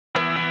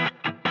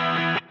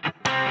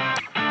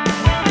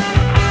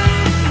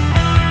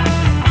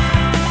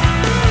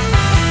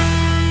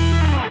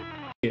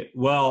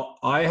Well,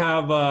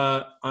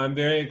 I'm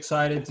very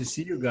excited to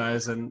see you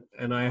guys, and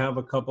I have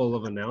a couple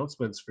of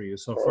announcements for you.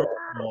 So first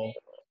of all,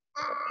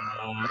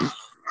 uh,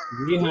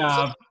 we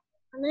have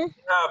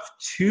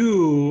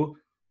two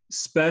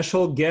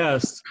special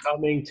guests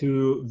coming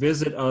to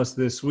visit us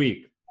this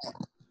week.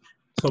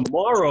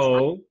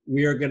 Tomorrow,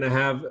 we are going to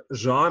have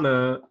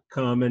Jana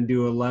come and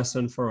do a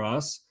lesson for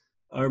us.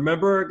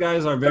 Remember,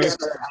 guys, our very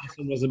first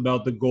lesson was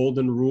about the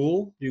golden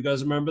rule. Do you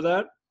guys remember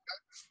that?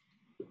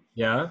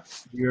 Yeah?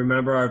 Do you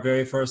remember our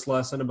very first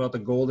lesson about the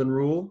golden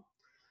rule?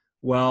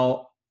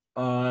 Well,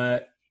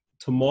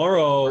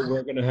 tomorrow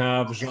we're going to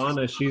have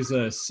Jana. She's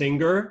a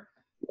singer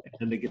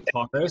and a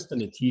guitarist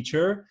and a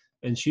teacher,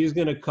 and she's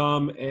going to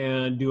come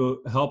and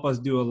help us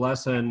do a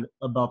lesson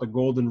about the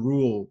golden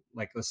rule,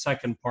 like the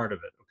second part of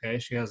it, okay?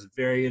 She has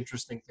very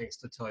interesting things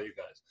to tell you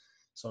guys.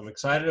 So I'm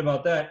excited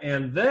about that.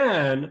 And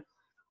then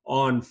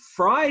on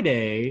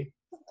Friday,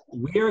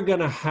 we are going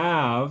to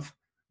have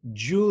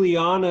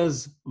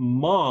Juliana's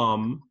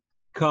mom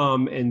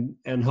come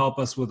and help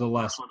us with a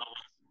lesson.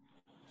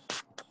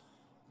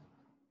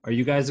 Are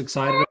you guys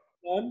excited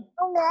about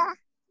that?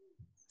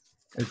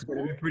 It's going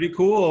to be pretty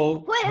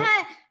cool. Wait,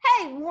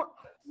 hey,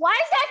 why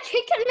is that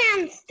chicken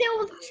man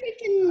still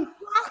chicken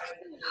box?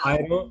 I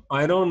don't know.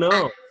 I don't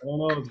know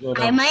what's going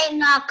on. I might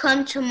not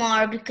come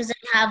tomorrow because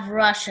I have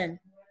Russian.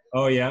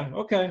 Oh yeah.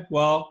 Okay.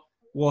 Well,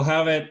 we'll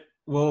have it.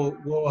 We'll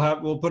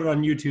put it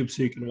on YouTube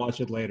so you can watch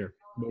it later.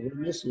 But we'll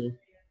miss you.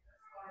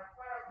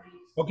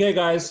 Okay,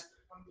 guys,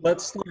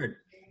 let's start.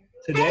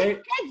 Today.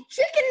 Hey,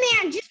 chicken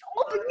man, just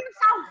open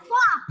yourself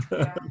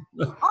up.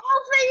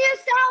 Open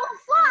yourself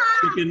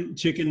up.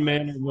 Chicken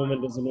man or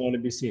woman doesn't want to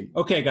be seen.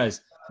 Okay,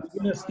 guys,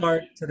 we're going to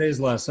start today's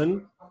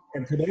lesson.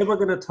 And today we're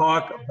going to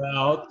talk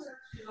about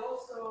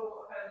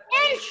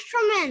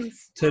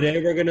instruments.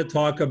 Today we're going to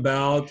talk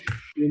about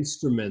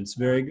instruments.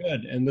 Very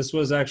good. And this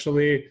was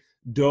actually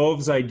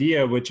Dove's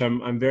idea, which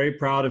I'm very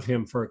proud of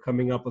him for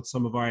coming up with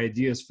some of our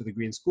ideas for the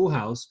Green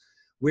Schoolhouse.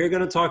 We're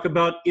going to talk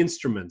about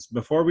instruments.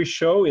 Before we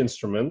show,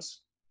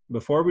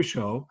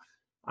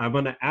 I'm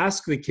going to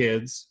ask the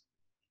kids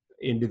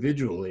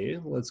individually.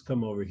 Let's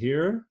come over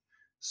here.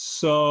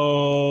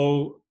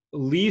 So,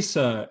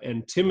 Lisa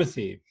and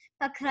Timothy.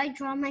 Could I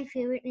draw my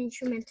favorite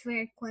instruments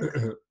very quick?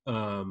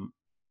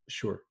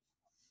 Sure.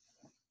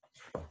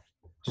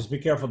 Just be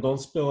careful.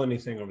 Don't spill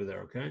anything over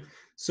there, okay?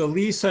 So,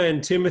 Lisa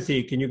and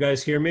Timothy, can you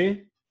guys hear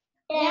me?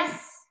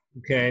 Yes.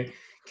 Okay.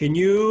 Can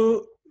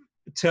you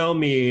tell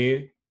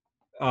me,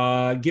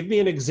 give me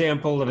an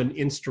example of an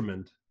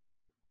instrument?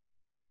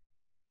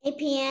 A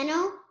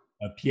piano.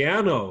 A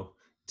piano.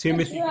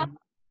 Timothy.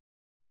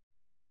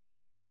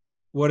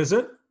 What is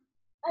it?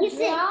 A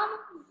drum.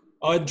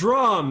 A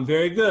drum.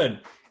 Very good.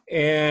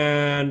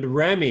 And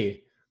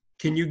Remy,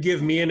 can you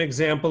give me an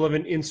example of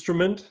an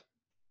instrument?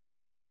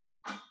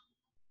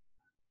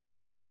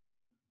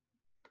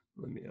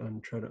 Let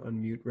me try to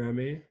unmute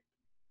Remy.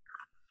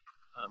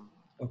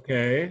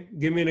 Okay.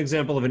 Give me an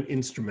example of an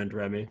instrument,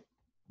 Remy.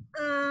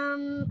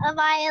 A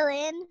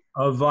violin.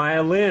 A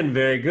violin.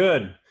 Very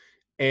good.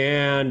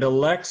 And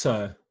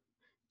Alexa,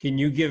 can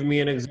you give me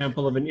an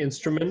example of an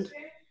instrument?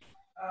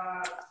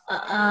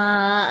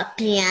 A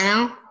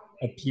piano.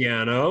 A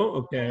piano,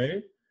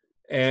 okay.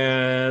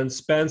 And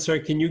Spencer,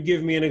 can you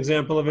give me an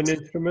example of an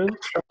instrument?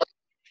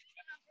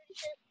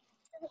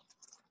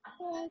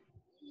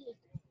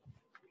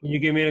 Can you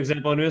give me an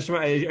example of an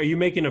instrument? Are you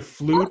making a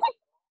flute?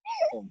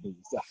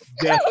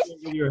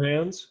 With your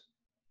hands?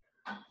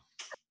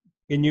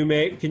 Can you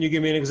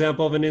give me an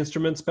example of an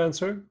instrument,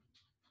 Spencer?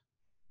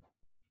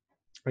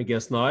 I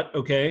guess not.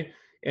 Okay.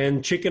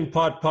 And chicken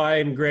pot pie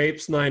and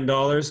grapes,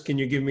 $9. Can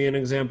you give me an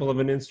example of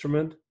an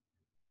instrument?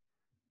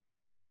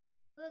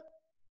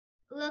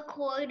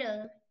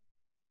 Recorder.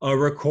 A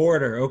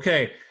recorder.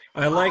 Okay.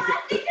 I like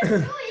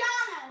it.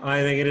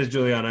 I think it is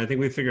Juliana. I think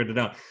we figured it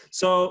out.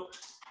 So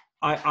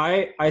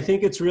I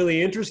think it's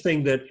really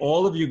interesting that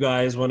all of you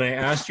guys, when I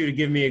asked you to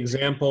give me an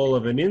example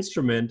of an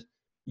instrument,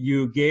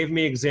 you gave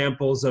me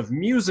examples of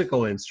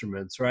musical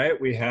instruments, right?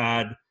 We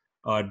had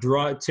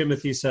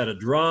Timothy said a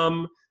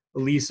drum.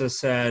 Lisa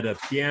said a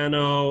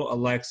piano.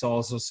 Alexa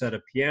also said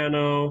a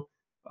piano.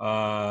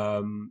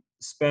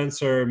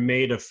 Spencer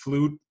made a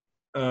flute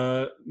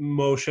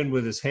motion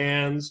with his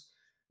hands.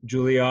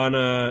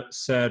 Juliana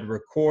said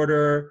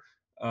recorder.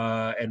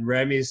 And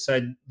Remy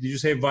said, did you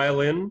say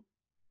violin?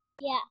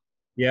 Yeah.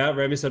 Yeah,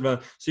 Remy said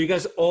violin. So you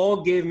guys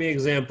all gave me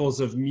examples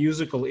of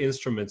musical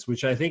instruments,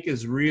 which I think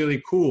is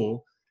really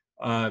cool.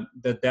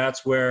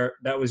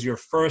 That was your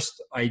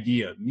first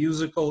idea,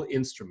 musical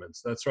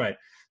instruments. That's right.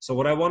 So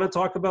what I want to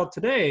talk about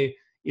today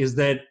is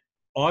that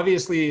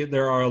obviously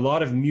there are a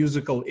lot of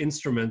musical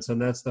instruments, and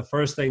that's the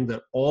first thing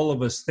that all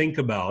of us think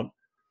about.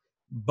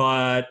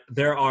 But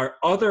there are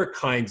other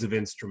kinds of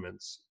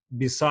instruments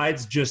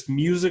besides just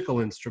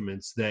musical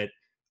instruments that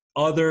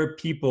other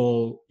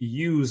people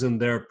use in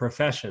their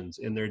professions,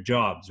 in their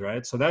jobs,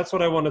 right? So that's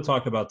what I want to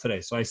talk about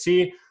today. So I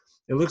see,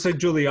 it looks like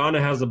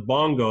Juliana has a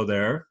bongo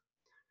there.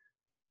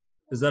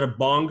 Is that a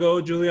bongo,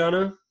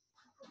 Juliana?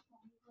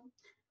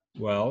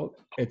 Well,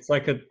 it's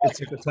like a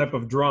type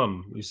of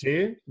drum. You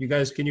see?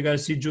 Can you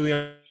guys see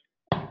Juliana?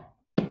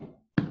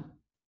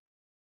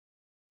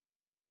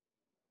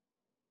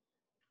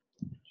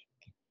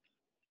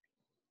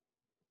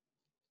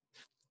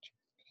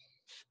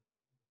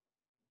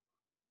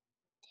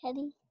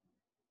 Teddy.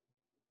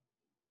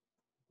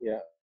 Yeah.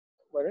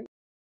 Why don't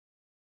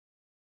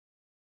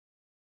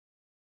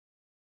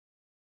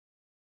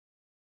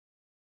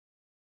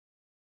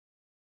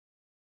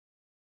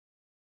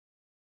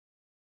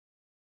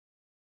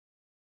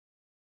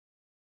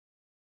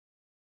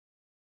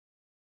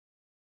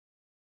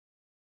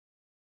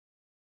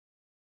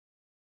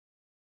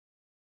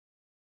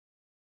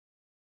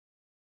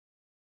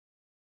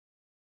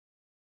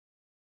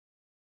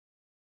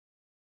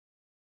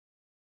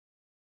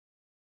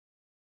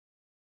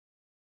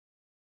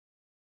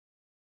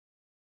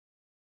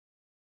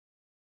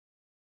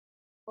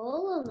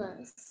All of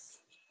us.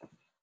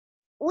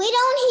 We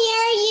don't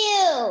hear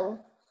you.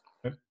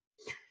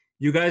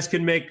 you guys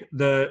can make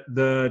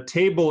the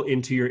table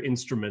into your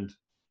instrument?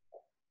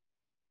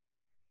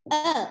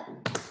 Oh.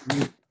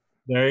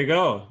 There you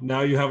go.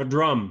 Now you have a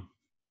drum.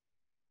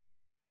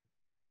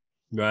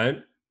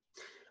 Right?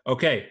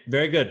 Okay,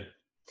 very good.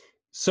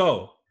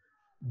 So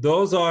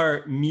those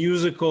are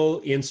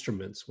musical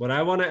instruments. What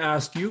I want to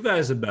ask you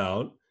guys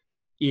about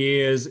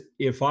is,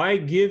 if I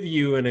give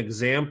you an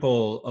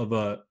example of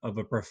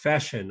a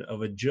profession,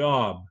 of a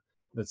job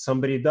that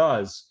somebody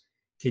does,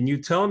 can you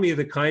tell me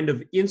the kind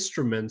of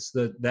instruments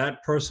that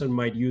that person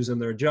might use in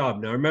their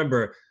job? Now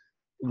remember,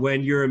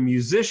 when you're a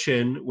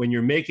musician, when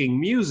you're making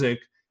music,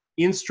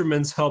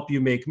 instruments help you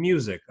make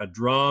music. A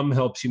drum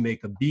helps you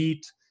make a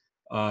beat.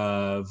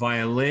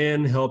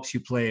 Violin helps you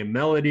play a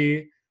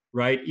melody,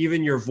 right?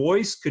 Even your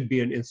voice could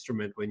be an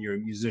instrument when you're a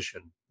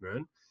musician,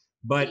 right?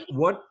 But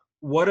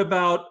what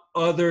about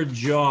other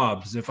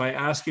jobs? If I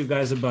ask you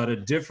guys about a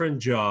different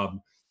job,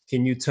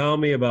 can you tell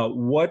me about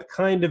what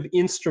kind of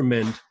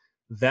instrument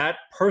that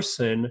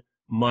person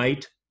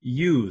might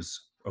use?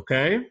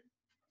 Okay?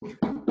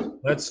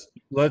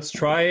 Let's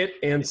try it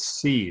and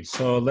see.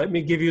 So let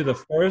me give you the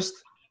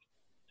first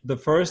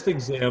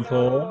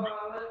example.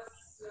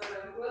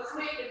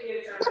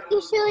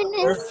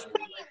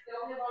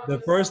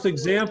 The first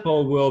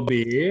example will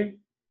be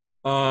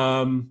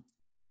and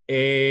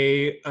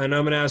I'm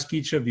going to ask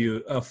each of you,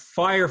 a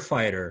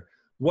firefighter.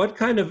 What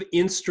kind of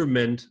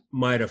instrument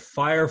might a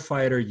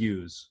firefighter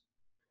use?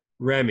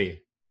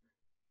 Remy.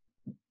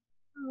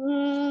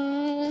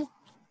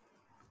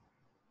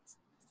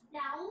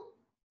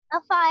 A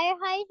fire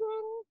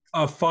hydrant.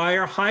 A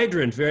fire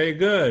hydrant. Very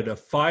good. A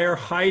fire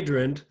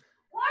hydrant.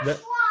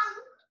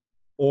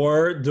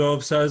 Or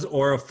Dove says,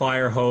 or a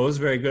fire hose.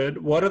 Very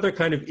good. What other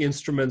kind of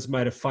instruments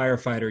might a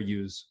firefighter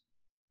use?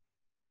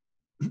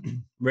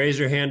 Raise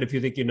your hand if you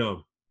think you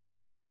know.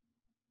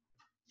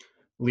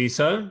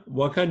 Lisa,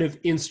 what kind of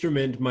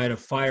instrument might a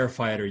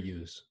firefighter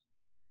use?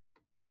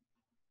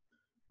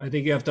 I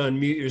think you have to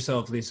unmute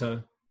yourself,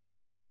 Lisa.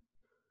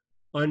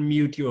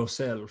 Unmute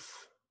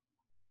yourself.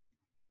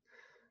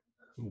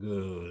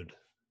 Good.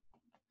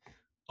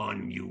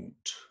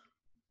 Unmute.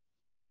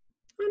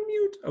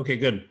 Unmute. Okay,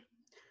 good.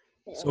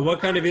 So what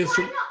kind of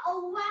instrument?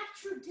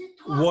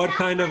 What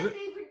kind of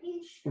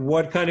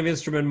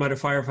instrument might a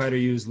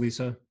firefighter use,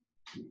 Lisa?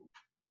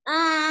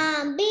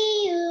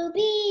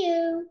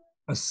 B-U.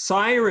 A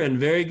siren.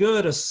 Very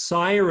good. A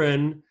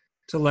siren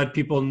to let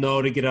people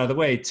know to get out of the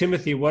way.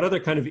 Timothy, what other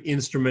kind of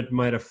instrument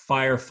might a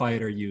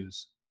firefighter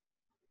use?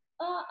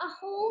 A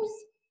hose.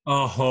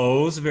 A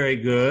hose. Very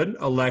good.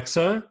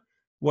 Alexa,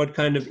 what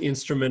kind of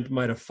instrument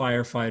might a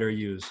firefighter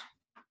use?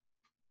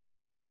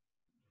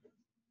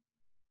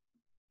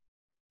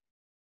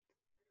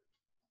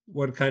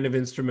 What kind of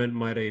instrument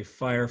might a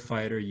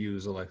firefighter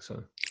use,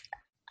 Alexa?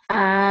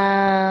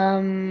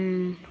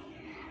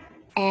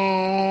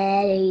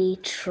 A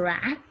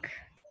truck.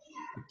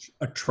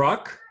 A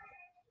truck?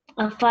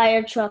 A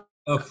fire truck.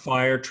 A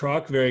fire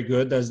truck. Very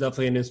good. That's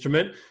definitely an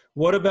instrument.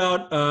 What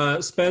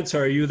about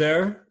Spencer? Are you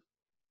there?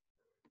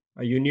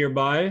 Are you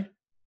nearby?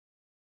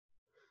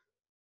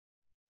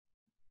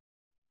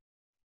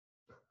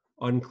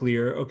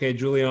 Unclear. Okay,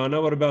 Juliana,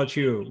 what about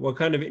you? What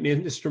kind of an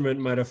instrument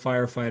might a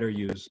firefighter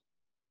use?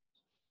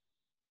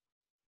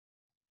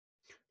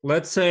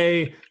 Let's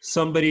say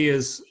somebody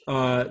is,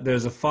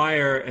 there's a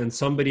fire and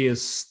somebody is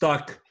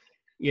stuck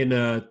in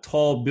a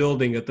tall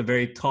building at the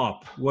very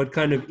top. What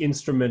kind of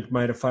instrument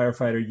might a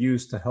firefighter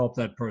use to help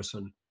that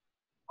person?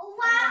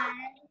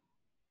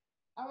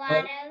 A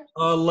ladder.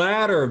 A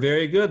ladder.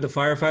 Very good. The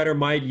firefighter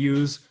might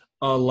use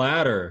a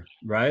ladder,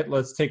 right?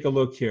 Let's take a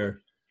look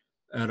here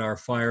at our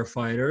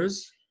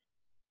firefighters.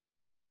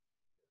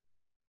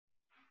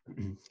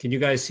 Can you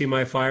guys see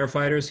my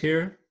firefighters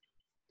here?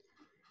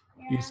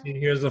 Yeah. You see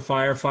here's a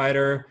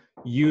firefighter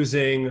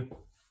using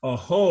a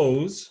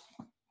hose,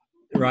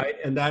 right?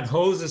 And that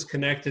hose is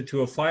connected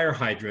to a fire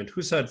hydrant.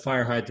 Who said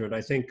fire hydrant?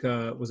 I think,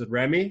 was it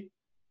Remy?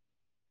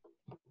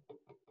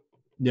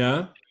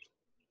 Yeah.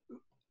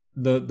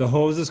 The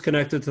hose is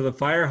connected to the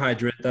fire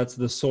hydrant. That's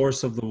the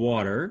source of the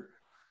water.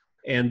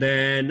 And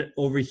then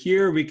over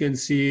here, we can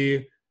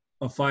see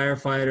a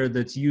firefighter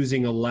that's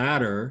using a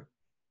ladder,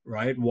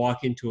 right?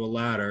 Walking to a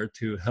ladder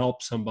to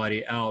help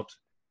somebody out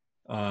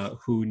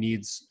who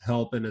needs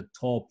help in a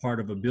tall part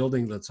of a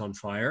building that's on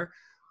fire.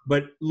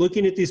 But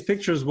looking at these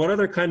pictures, what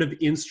other kind of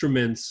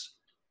instruments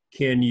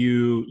can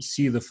you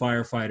see the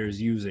firefighters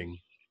using?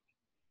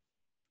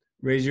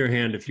 Raise your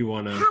hand if you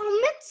want to.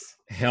 Helmets.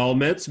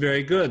 Helmets,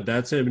 very good.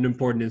 That's an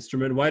important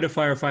instrument. Why do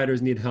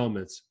firefighters need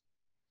helmets?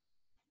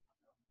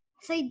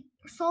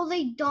 So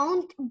they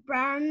don't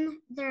burn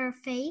their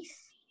face.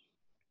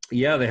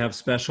 Yeah, they have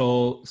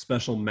special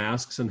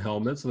masks and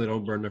helmets so they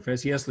don't burn their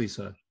face. Yes,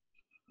 Lisa.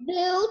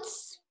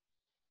 Boots.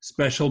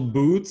 Special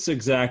boots,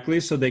 exactly,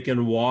 so they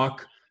can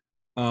walk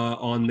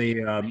on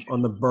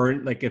the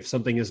burnt, like if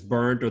something is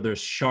burnt or there's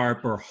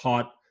sharp or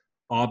hot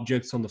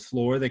objects on the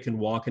floor, they can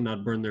walk and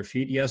not burn their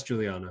feet. Yes,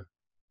 Juliana.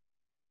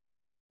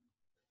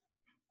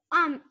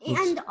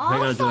 And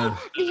also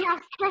they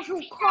have special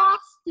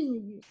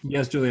costumes.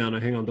 Yes, Juliana,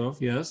 hang on,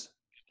 Dov. Yes.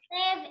 They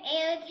have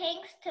air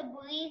tanks to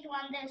breathe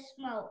when there's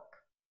smoke.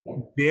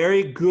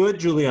 Very good,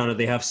 Juliana.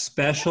 They have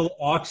special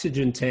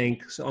oxygen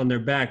tanks on their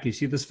back. You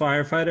see this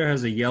firefighter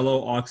has a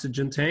yellow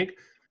oxygen tank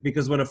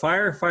because when a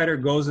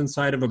firefighter goes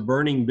inside of a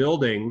burning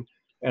building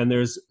and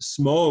there's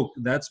smoke,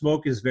 that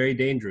smoke is very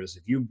dangerous.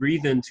 If you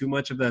breathe in too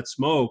much of that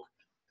smoke,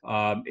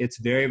 it's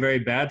very, very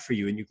bad for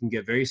you and you can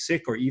get very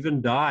sick or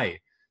even die.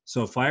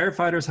 So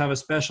firefighters have a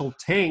special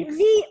tank.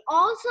 They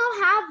also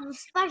have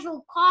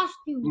special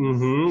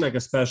costumes. Like a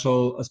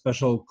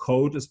special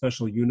coat, a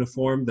special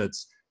uniform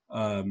that's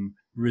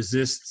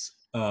resists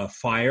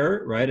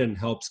fire, right, and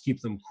helps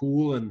keep them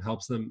cool and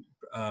helps them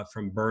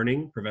from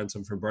burning, prevents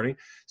them from burning.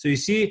 So you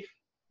see,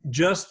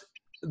 just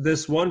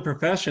this one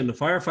profession, the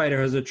firefighter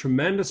has a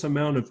tremendous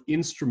amount of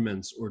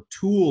instruments or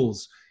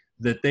tools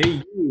that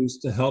they use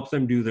to help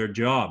them do their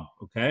job,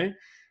 okay?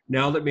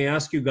 Now let me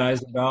ask you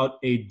guys about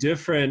a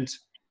different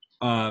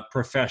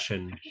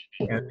profession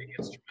and the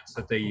instruments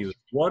that they use.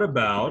 What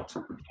about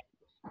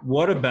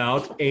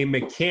a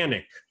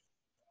mechanic?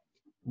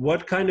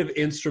 What kind of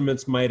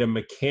instruments might a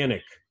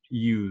mechanic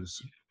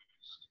use?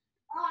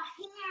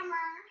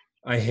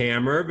 A hammer. A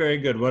hammer, very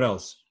good. What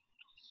else?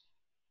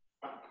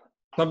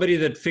 Somebody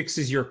that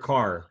fixes your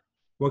car.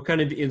 What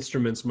kind of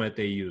instruments might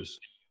they use?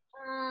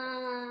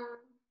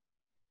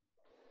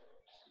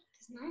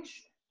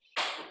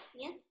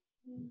 Yeah.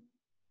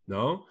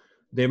 No?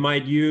 They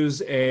might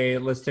use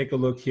let's take a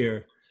look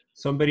here.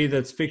 Somebody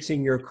that's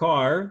fixing your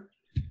car,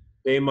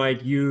 they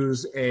might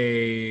use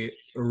a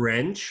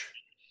wrench,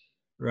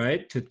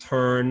 right? To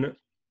turn,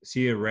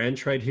 see a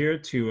wrench right here,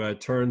 to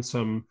turn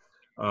some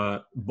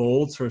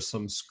bolts or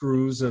some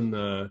screws in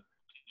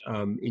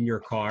your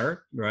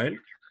car, right?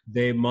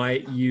 They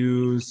might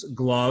use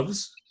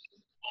gloves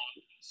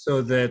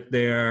so that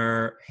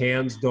their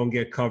hands don't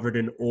get covered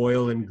in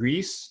oil and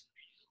grease.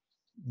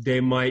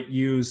 They might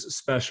use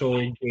special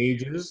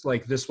gauges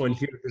like this one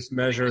here. This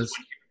measures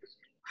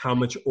how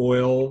much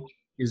oil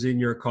is in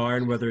your car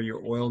and whether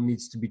your oil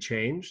needs to be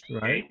changed,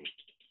 right?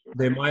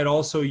 They might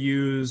also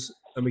use,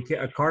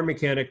 a car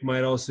mechanic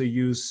might also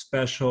use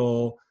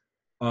special,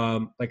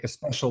 like a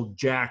special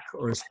jack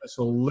or a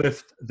special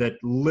lift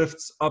that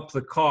lifts up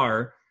the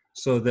car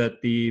so that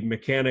the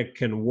mechanic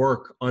can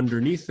work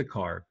underneath the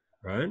car,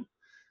 right?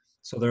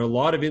 So there are a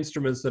lot of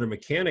instruments that a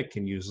mechanic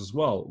can use as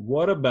well.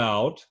 What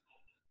about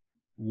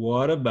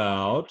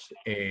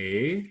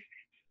a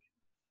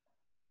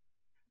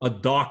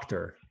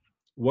doctor?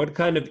 What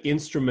kind of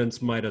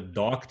instruments might a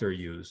doctor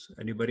use?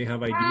 Anybody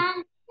have idea?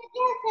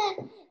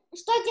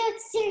 Что делает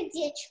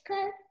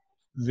сердечко?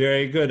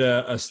 Very good.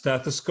 A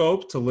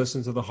stethoscope to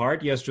listen to the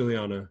heart. Yes,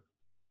 Juliana.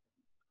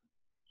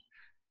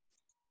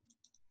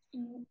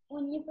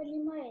 Он не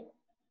понимает.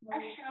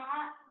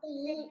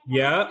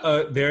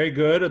 Yeah, very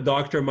good. A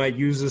doctor might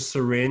use a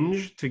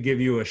syringe to give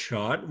you a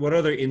shot. What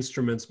other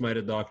instruments might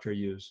a doctor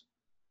use?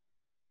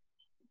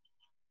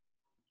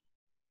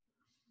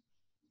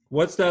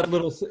 What's that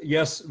little?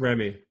 Yes,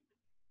 Remy.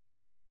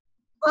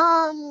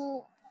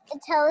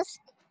 Tell us,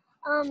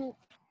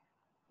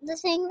 the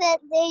thing that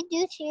they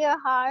do to your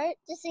heart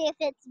to see if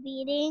it's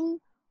beating.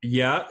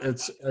 Yeah,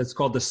 it's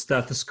called the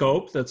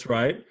stethoscope. That's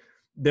right.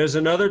 There's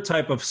another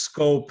type of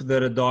scope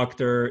that a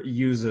doctor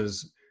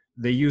uses.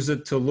 They use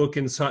it to look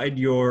inside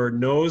your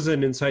nose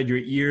and inside your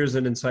ears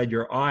and inside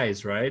your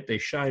eyes, right? They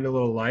shine a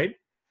little light.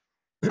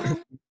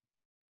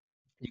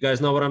 You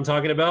guys know what I'm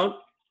talking about?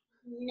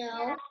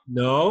 No.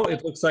 No,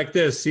 it looks like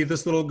this. See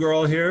this little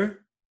girl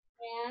here?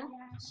 Yeah.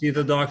 See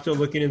the doctor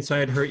looking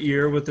inside her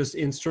ear with this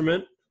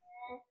instrument?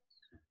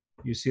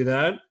 You see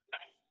that?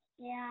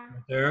 Yeah.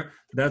 Right there?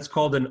 That's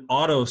called an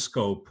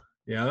otoscope,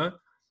 yeah?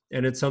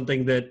 And it's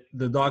something that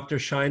the doctor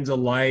shines a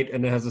light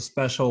and it has a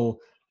special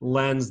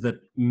lens that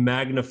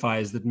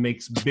magnifies, that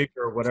makes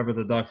bigger whatever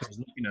the doctor is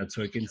looking at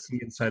so it can see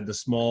inside the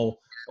small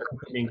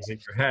openings in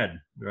your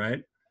head,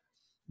 right?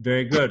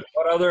 Very good.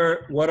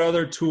 What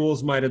other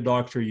tools might a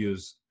doctor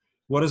use?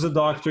 What does a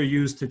doctor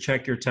use to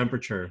check your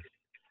temperature?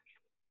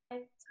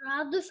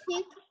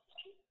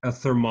 A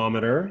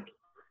thermometer,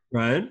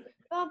 right?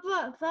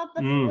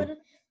 Papa,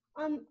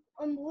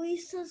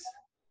 Lisa's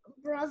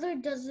brother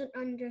doesn't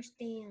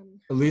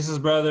understand. Lisa's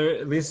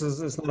brother, it's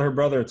not her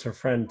brother, it's her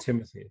friend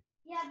Timothy.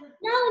 Yeah, but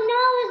no,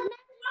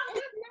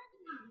 it's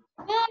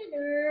not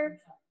brother.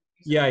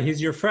 Yeah,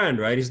 he's your friend,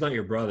 right? He's not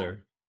your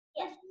brother.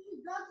 Yes, he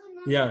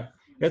doesn't. Yeah,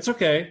 it's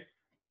okay.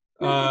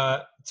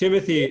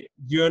 Timothy,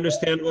 do you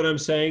understand what I'm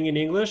saying in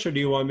English, or do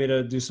you want me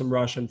to do some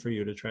Russian for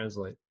you to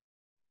translate?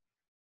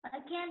 I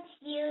can't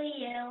hear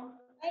you.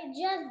 I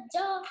just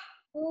don't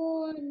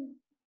want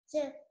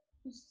to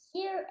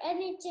hear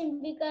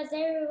anything because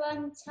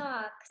everyone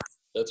talks.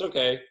 That's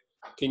okay.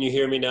 Can you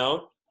hear me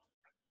now?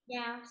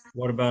 Yes.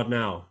 What about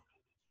now?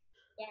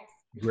 Yes.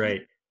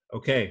 Great.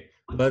 Okay,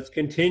 let's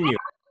continue.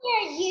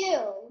 I hear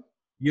you.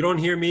 You don't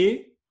hear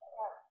me?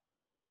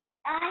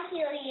 I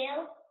hear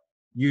you.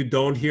 You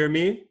don't hear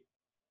me?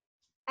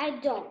 I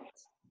don't.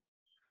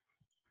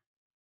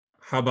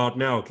 How about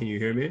now? Can you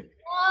hear me?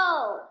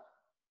 No.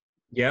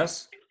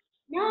 Yes?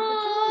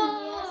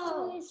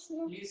 No.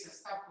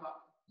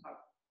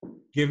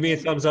 Give me a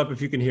thumbs up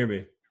if you can hear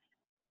me.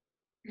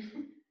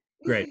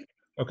 Great.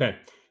 Okay.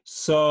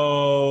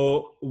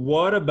 So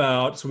what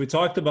about, so we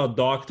talked about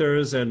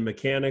doctors and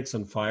mechanics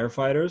and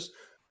firefighters.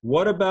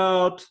 What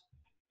about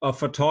a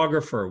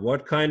photographer?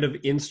 What kind of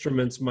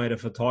instruments might a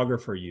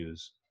photographer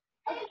use?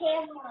 A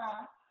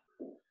camera.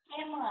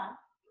 Camera.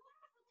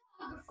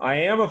 I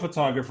am a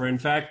photographer. In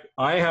fact,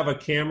 I have a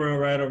camera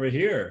right over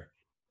here.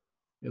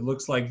 It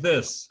looks like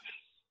this,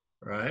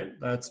 right?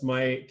 That's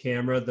my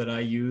camera that I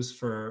use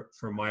for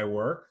my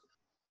work.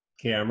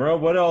 Camera.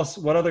 What else?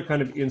 What other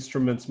kind of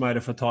instruments might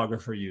a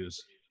photographer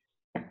use?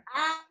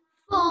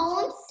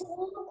 Phones.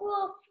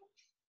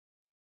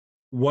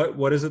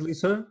 What is it,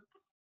 Lisa?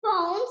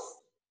 Phones.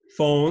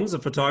 Phones. A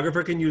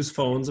photographer can use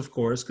phones, of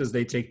course, because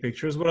they take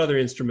pictures. What other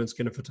instruments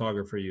can a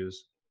photographer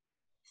use?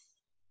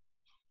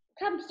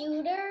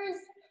 Computers.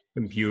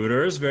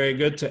 Computers. Very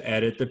good, to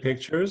edit the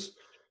pictures.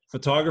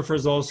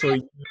 Photographers also.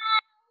 iPad.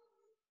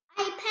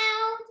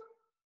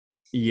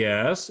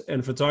 Yes,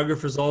 and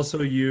photographers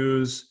also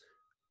use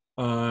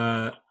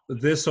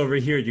this over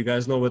here. You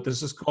guys know what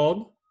this is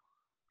called?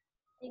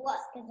 What?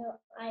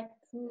 I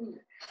prove.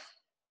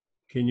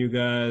 Can you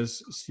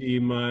guys see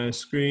my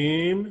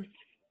screen?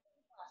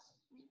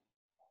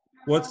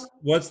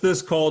 What's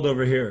this called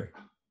over here?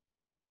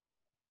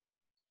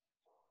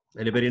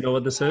 Anybody know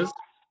what this is?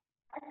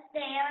 A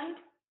stand.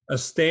 A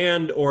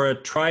stand or a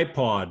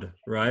tripod,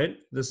 right?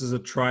 This is a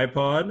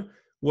tripod.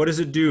 What does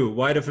it do?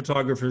 Why do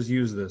photographers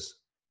use this?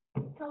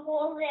 To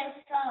hold their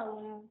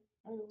phone.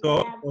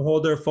 So to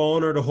hold their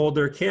phone or to hold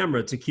their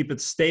camera, to keep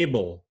it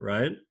stable,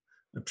 right?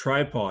 A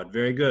tripod,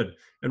 very good.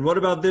 And what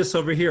about this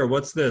over here?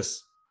 What's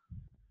this?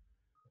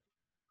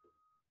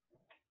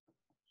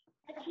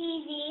 A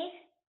TV.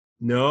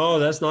 No,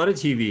 that's not a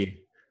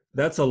TV.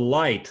 That's a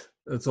light.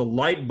 That's a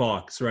light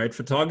box, right?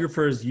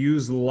 Photographers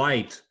use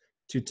light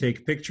to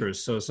take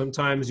pictures. So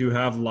sometimes you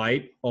have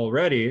light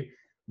already,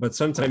 but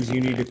sometimes you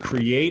need to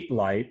create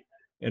light.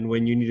 And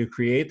when you need to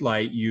create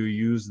light, you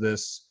use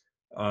this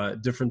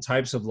different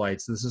types of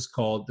lights. This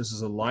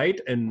is a light,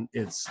 and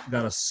it's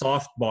got a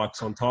soft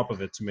box on top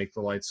of it to make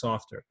the light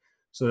softer.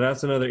 So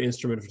that's another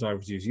instrument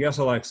photographers use. Yes,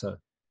 Alexa.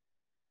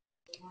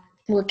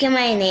 Look at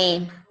my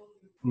name.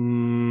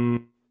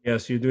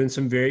 Yes, you're doing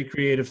some very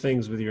creative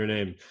things with your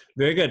name.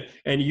 Very good.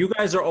 And you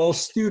guys are all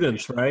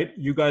students, right?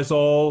 You guys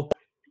all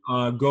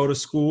go to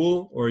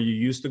school, or you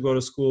used to go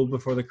to school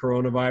before the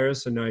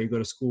coronavirus, and now you go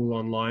to school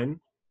online.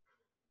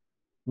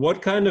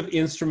 What kind of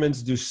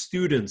instruments do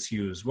students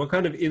use? What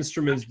kind of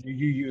instruments do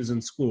you use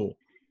in school?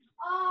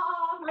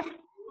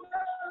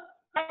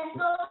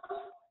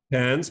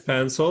 Pens,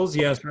 pencils.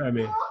 Yes,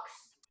 Remy.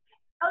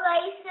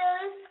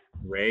 Erasers.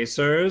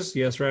 Erasers.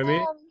 Yes,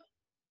 Remy.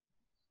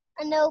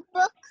 A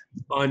notebook.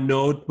 A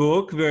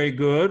notebook. Very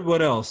good.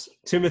 What else?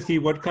 Timothy,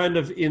 what kind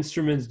of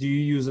instruments do you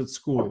use at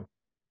school?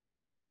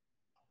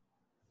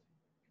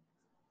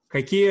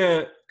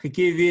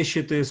 Какие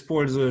вещи ты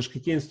используешь,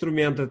 какие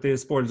инструменты ты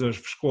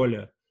используешь в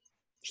школе,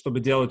 чтобы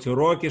делать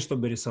уроки,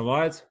 чтобы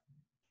рисовать?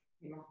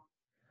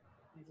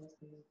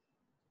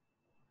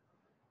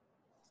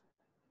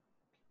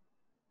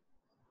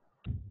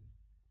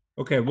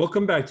 Okay, we'll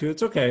come back to it.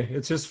 It's okay.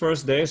 It's his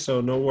first day,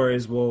 so no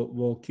worries.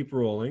 We'll keep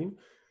rolling.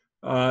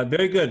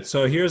 Very good.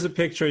 So here's a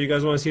picture. You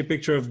guys want to see a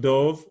picture of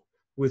Dove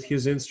with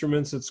his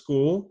instruments at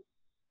school?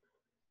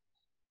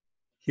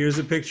 Here's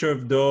a picture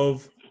of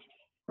Dove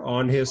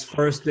on his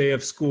first day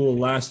of school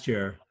last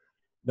year.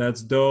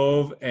 That's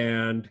Dove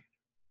and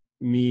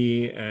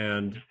me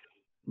and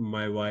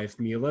my wife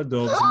Mila,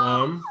 Dove's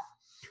mom.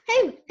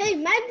 Hey,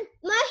 my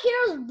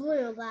hair is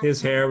blue. His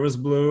hair was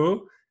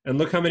blue. And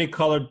look how many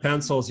colored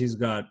pencils he's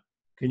got.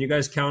 Can you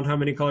guys count how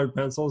many colored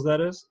pencils that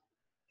is?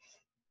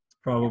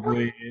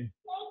 Probably a year.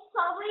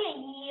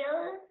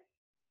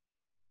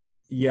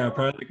 Yeah,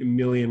 probably like 1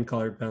 million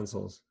colored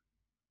pencils.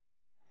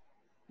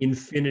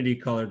 Infinity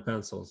colored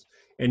pencils.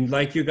 And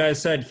like you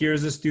guys said,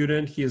 here's a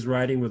student. He is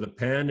writing with a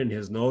pen in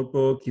his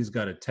notebook. He's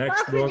got a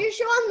textbook. Could you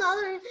show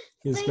another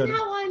thing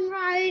how I'm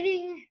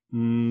writing?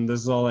 This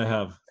is all I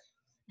have.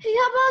 Hey,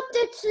 how about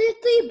the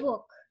 3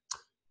 book?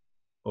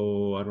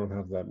 Oh, I don't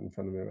have that in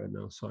front of me right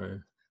now. Sorry.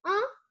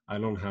 Huh? I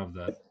don't have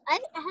that. I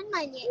had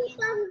mine yet.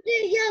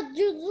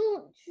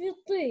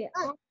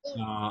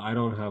 I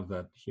don't have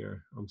that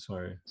here. I'm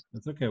sorry.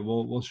 That's okay.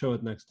 We'll show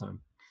it next time.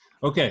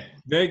 Okay,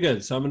 very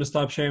good. So I'm going to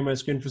stop sharing my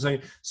screen for a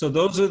second. So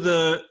those are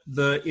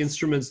the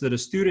instruments that a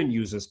student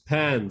uses: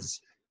 pens,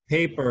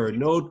 paper,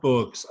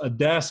 notebooks, a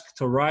desk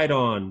to write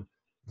on,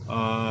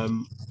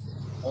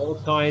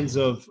 all kinds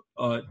of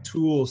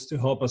tools to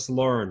help us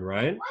learn,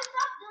 right?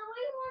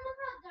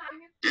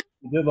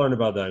 We did learn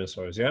about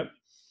dinosaurs, yeah.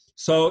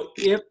 So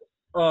if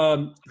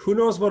who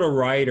knows what a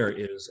writer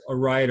is? A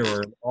writer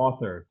or an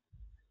author?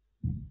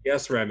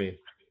 Yes, Remy.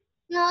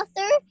 An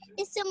author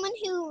is someone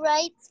who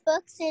writes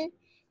books and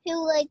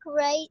who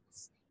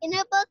writes in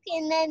a book,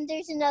 and then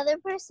there's another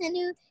person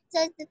who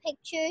does the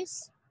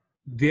pictures.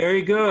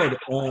 Very good.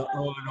 An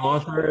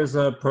author is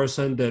a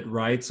person that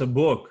writes a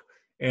book,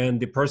 and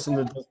the person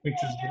that does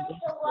pictures is an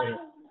illustrator.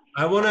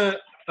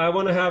 I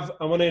want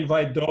to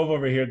invite Dove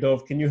over here.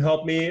 Dove, can you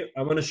help me?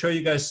 I want to show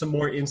you guys some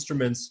more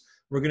instruments.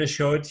 We're going to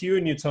show it to you,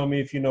 and you tell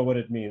me if you know what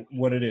it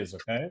is.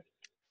 Okay?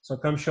 So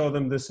come show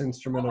them this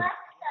instrument.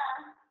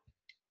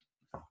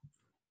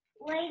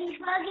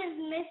 Ladybug is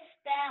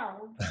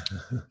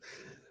misspelled.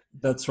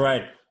 That's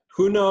right.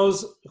 Who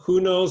knows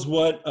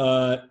what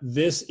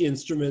this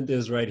instrument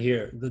is right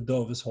here? The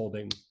Dove is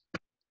holding.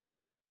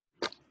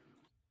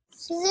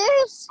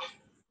 Scissors?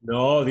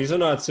 No, these are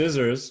not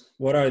scissors.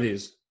 What are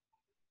these?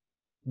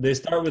 They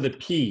start with a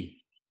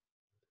P.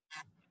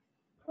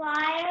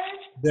 Pliers?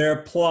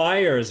 They're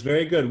pliers.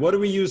 Very good. What do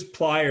we use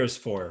pliers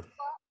for?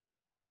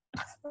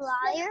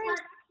 Pliers?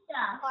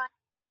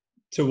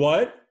 To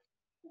what?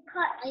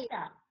 Cut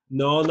stuff.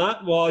 No,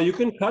 not, well, you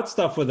can cut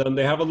stuff with them.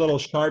 They have a little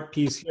sharp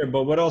piece here,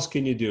 but what else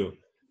can you do?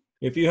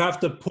 If you have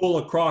to pull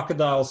a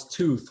crocodile's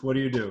tooth, what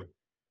do?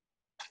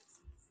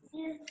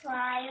 Use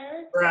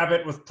pliers. Grab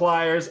it with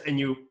pliers and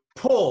you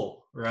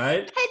pull,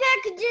 right? Hey,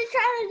 Dad, could you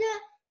try to do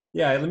it?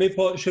 Yeah, let me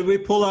pull. Should we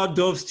pull out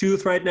Dove's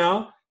tooth right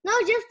now? No,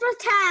 just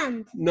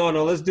pretend. No,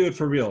 let's do it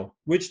for real.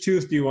 Which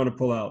tooth do you want to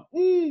pull out?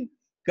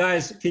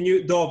 Guys, can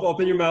you, Dove,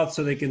 open your mouth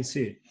so they can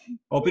see.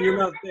 Open your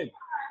mouth big.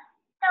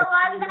 The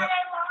one that I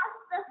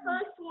lost the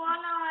first one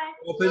on.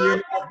 Open your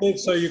mouth big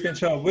so you can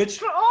show. Only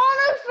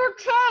for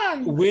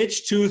 10.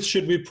 Which tooth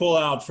should we pull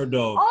out for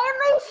Dove?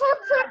 Only for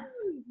 10.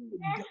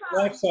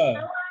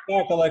 Alexa,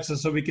 back Alexa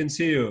so we can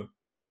see you.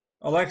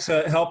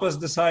 Alexa, help us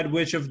decide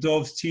which of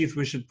Dove's teeth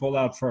we should pull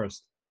out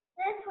first.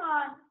 This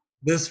one.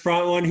 This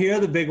front one here,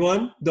 the big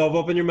one? Dove,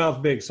 open your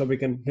mouth big so we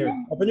can hear.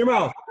 Open your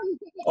mouth.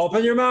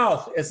 Open your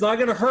mouth. It's not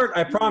going to hurt,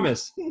 I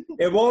promise.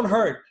 It won't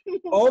hurt.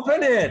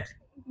 Open it.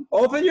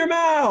 Open your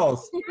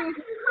mouth. When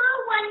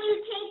you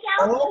take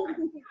out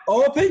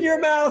Open your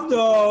mouth,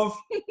 Dove.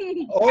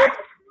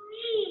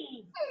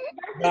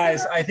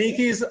 Guys, I think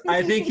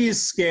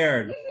he's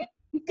scared.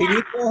 Can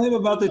you tell him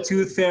about the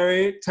tooth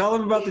fairy? Tell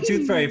him about the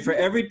tooth fairy. For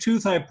every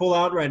tooth I pull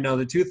out right now,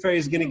 the tooth fairy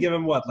is going to give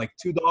him what, like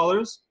 $2? She's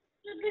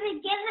gonna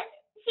give it.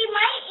 She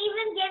might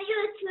even give you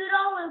a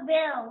 $2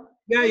 bill.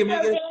 Yeah, you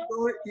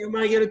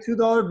might get a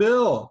 $2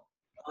 bill.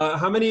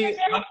 How many?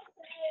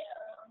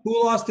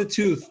 Who lost a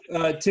tooth?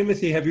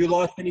 Timothy, have you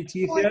lost any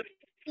teeth yet?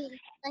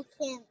 I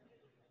can't.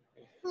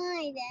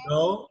 Hi, Dad.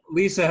 No.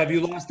 Lisa, have you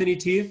lost any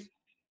teeth?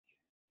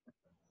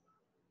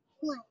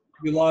 What?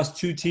 You lost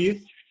 2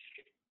 teeth.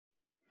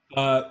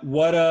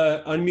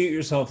 Unmute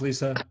yourself,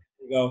 Lisa. There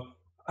you go.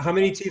 How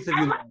many teeth have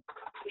you lost?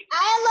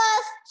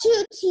 I lost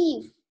 2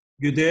 teeth.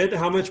 You did?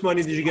 How much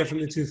money did you get from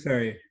the tooth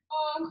fairy?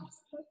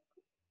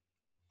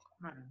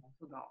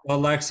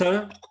 Alexa?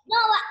 No,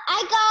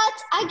 I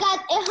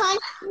got 100,000.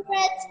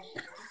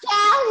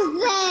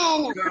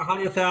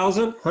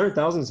 100,000?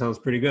 100,000 sounds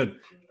pretty good.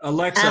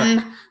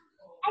 Alexa.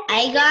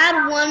 I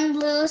got one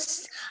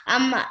loose.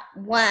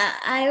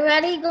 I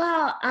already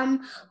got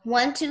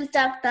one tooth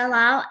that fell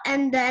out,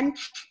 and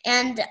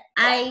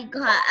I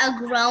got a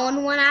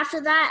growing one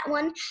after that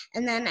one,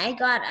 and then I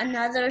got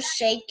another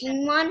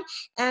shaking one,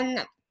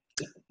 and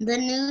the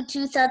new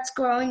tooth that's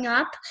growing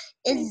up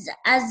is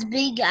as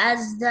big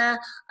as the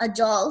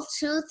adult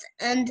tooth,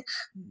 and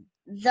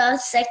the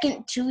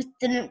second tooth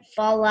didn't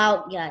fall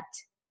out yet.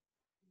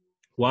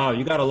 Wow,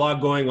 you got a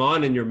lot going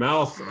on in your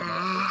mouth.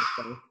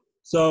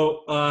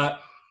 So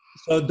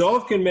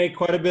Dove can make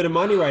quite a bit of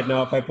money right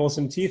now if I pull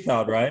some teeth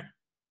out, right?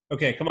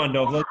 Okay, come on,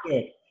 Dove, let's do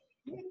it.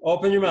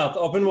 Open your mouth,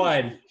 open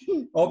wide,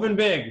 open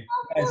big.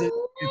 Guys,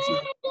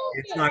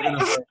 it's not gonna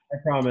hurt, I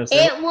promise.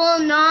 It will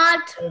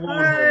not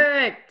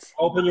hurt.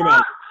 Open your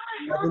mouth,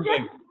 open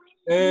big.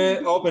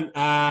 Open,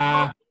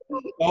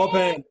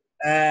 open,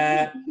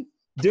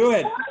 do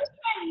it.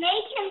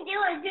 Make him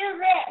do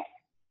this.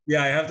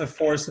 Yeah, I have to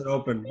force it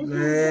open.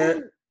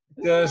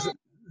 Just.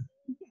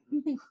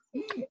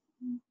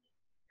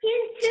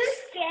 He's too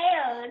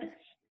scared.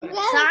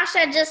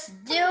 Sasha,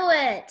 just do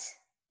it.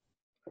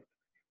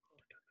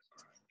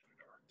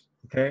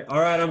 Okay, all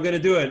right, I'm gonna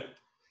do it.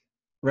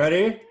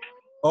 Ready?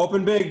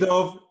 Open big,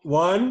 Dove.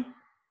 1,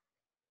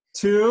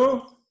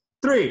 2,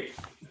 3.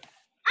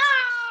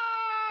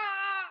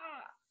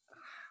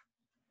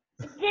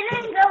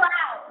 Didn't go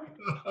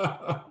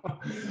out.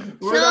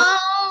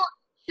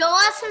 Show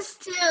us his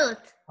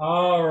tooth.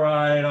 All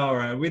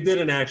right. We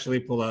didn't actually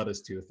pull out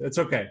his tooth. It's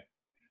okay.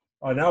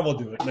 Oh, now we'll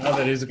do it. Now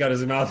that he's got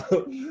his mouth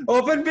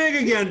open big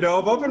again,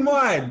 Dove. Open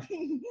wide.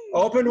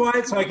 Open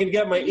wide so I can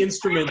get my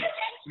instrument in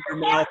your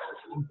mouth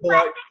and pull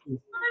out.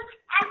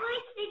 Every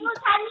single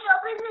time he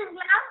opens his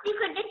mouth, you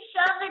could just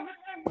shove it in his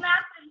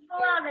mouth and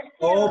pull out a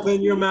tooth.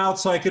 Open your mouth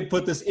so I can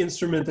put this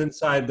instrument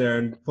inside there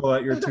and pull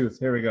out your tooth.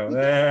 Here we go.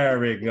 There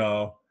we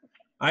go.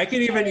 I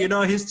can even,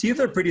 his teeth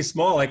are pretty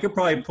small. I could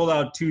probably pull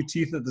out 2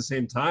 teeth at the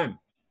same time.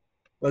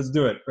 Let's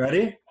do it.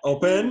 Ready?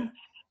 Open.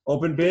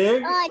 Open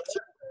big.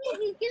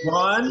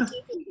 1,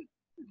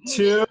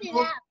 2,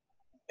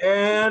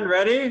 and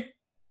ready?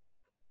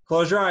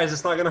 Close your eyes.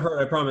 It's not going to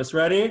hurt, I promise.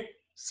 Ready,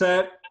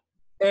 set,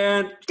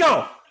 and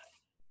go.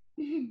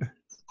 You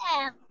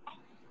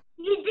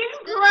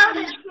didn't pull out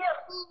the tooth.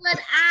 Pull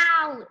it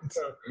out.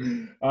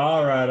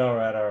 All right.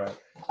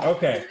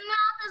 Okay.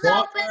 His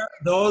mouth is open.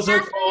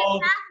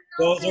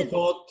 Those are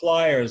called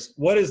pliers.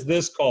 What is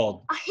this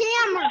called? A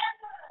hammer.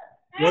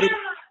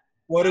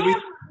 What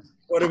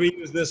do we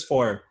use this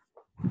for?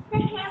 The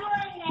hammer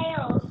and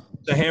nails.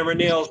 To hammer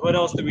nails. What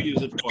else do we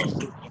use it for? To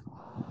take out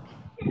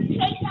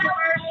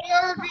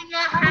Building a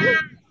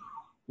house.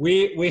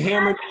 We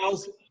hammer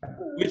nails.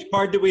 Which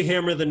part do we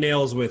hammer the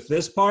nails with?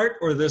 This part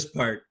or this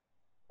part?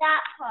 that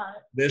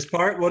part. This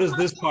part? What does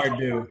this part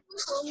do?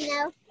 Take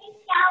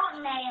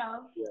out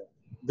nails.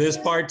 This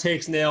part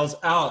takes nails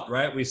out,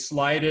 right? We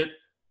slide it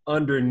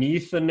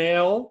underneath the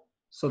nail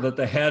so that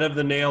the head of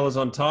the nail is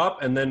on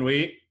top, and then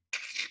we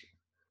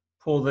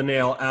pull the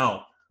nail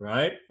out,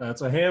 right?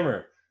 That's a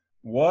hammer.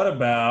 What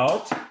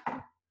about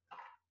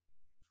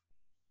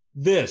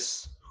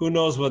this? Who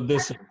knows what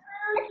this is?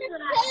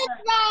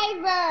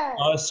 Screwdriver.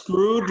 A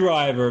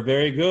screwdriver,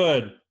 very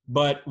good.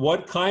 But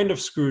what kind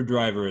of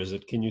screwdriver is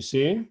it? Can you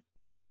see?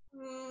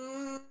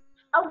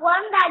 A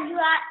one that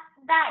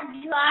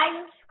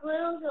drives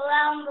screws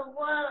around the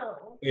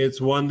world.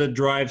 It's one that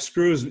drives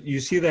screws. You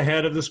see the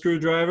head of the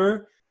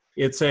screwdriver?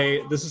 This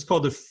is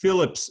called a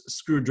Phillips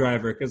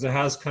screwdriver because it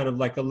has kind of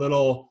like a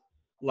little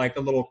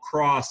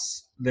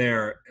cross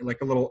there,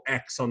 like a little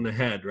X on the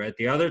head, right?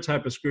 The other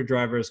type of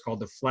screwdriver is called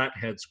the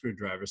flathead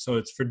screwdriver. So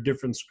it's for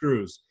different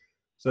screws.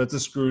 So that's a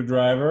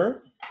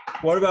screwdriver.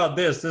 What about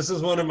this? This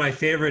is one of my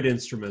favorite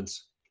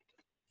instruments.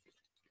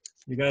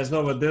 You guys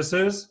know what this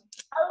is?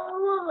 A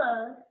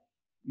ruler.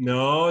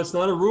 No, it's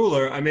not a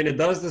ruler. I mean, it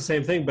does the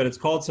same thing, but it's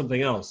called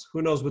something else.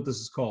 Who knows what this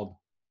is called?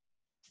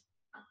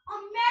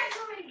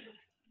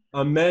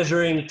 A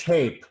measuring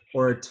tape,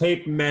 or a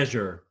tape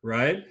measure,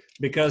 right?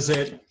 Because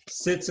it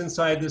sits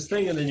inside this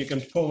thing and then you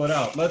can pull it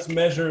out. Let's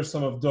measure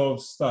some of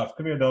Dove's stuff.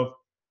 Come here, Dove.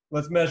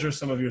 Let's measure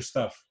some of your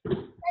stuff.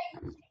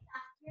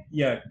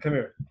 Yeah, come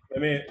here.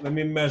 Let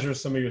me measure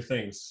some of your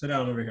things. Sit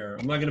down over here.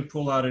 I'm not going to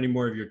pull out any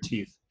more of your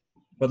teeth.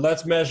 But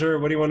let's measure.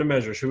 What do you want to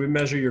measure? Should we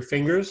measure your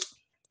fingers?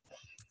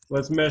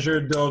 Let's measure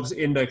Dove's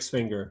index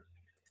finger.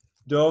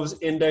 Dove's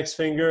index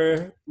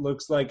finger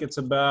looks like it's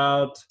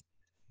about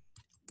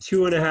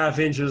 2.5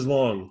 inches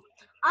long.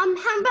 How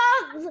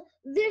about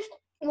this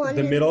one?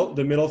 The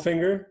middle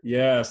finger?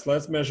 Yes,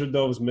 let's measure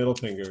Dove's middle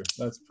finger.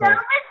 That's Dove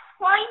perfect.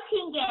 is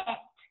pointing it.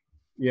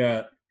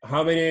 Yeah.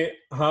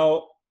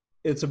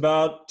 It's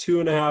about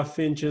 2.5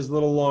 inches, a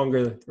little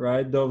longer,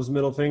 right? Dove's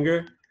middle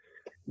finger.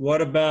 What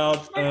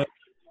about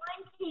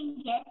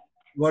Pointing it.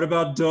 what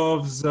about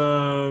Dove's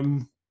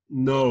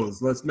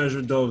nose? Let's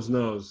measure Dove's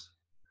nose.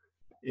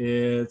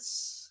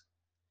 It's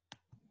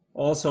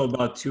also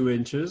about 2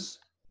 inches.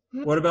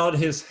 What about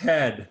his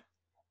head?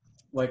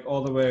 Like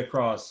all the way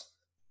across.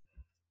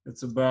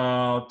 It's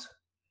about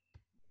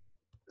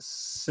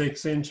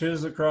 6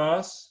 inches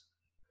across.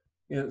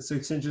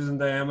 6 inches in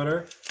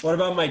diameter. What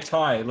about my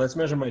tie? Let's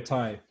measure my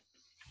tie.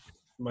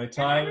 My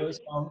tie is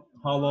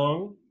how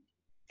long?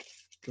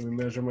 Can we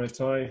measure my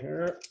tie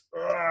here?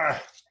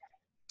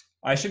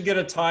 I should get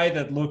a tie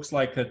that looks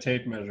like a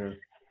tape measure.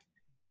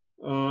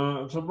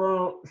 It's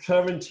about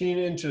 17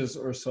 inches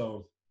or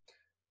so.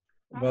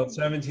 About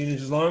 17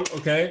 inches long.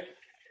 Okay.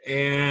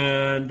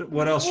 And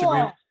what else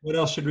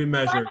should we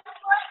measure? 1 foot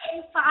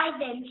and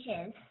 5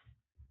 inches.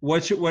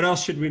 What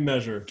else should we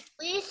measure?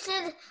 We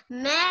should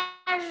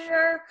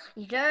measure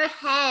your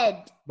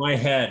head. My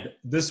head.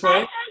 This way?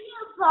 Measure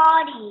your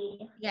body.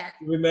 Yeah.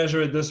 We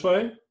measure it this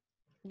way?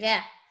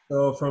 Yeah.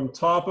 So from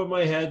top of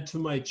my head to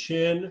my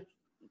chin,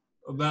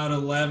 about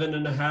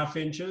 11.5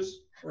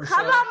 inches or so.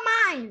 How about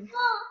mine?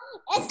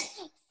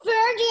 It's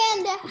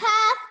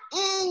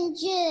 30.5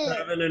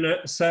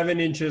 inches. 7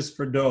 inches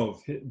for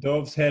Dove.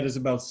 Dove's head is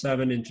about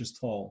 7 inches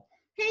tall.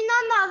 Hey,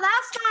 no,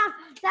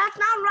 that's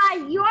not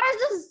right.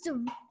 Yours is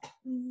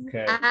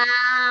Okay.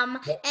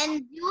 and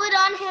do it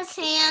on his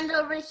hand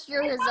over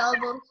here, his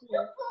elbow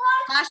here.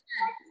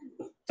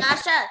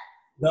 Tasha,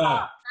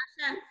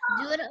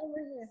 do it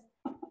over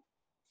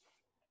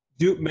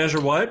here.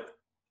 Measure what?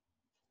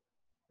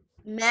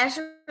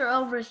 Measure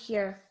over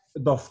here.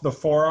 The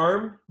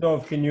forearm?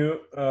 Dove, can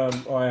you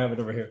I have it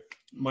over here.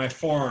 My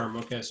forearm.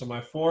 Okay, so my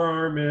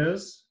forearm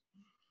is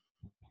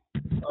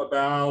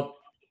about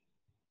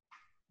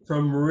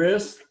from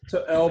wrist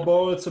to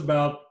elbow, it's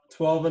about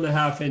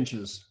 12.5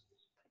 inches.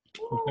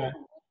 Okay.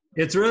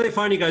 It's really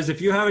funny, guys.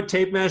 If you have a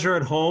tape measure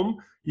at home,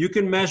 you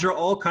can measure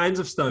all kinds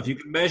of stuff. You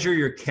can measure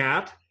your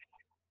cat.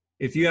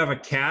 If you have a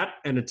cat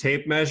and a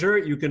tape measure,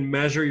 you can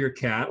measure your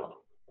cat.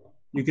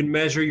 You can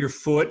measure your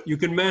foot. You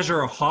can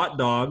measure a hot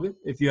dog.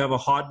 If you have a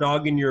hot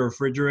dog in your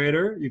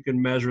refrigerator, you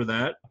can measure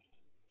that.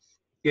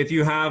 If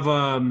you have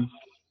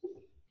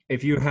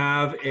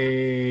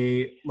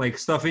a like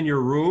stuff in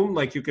your room,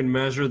 like you can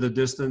measure the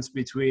distance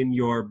between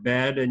your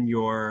bed and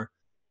your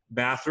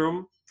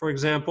bathroom, for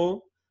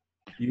example.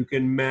 You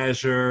can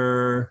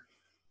measure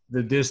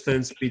the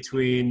distance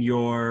between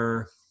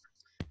your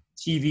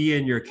TV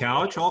and your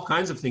couch, all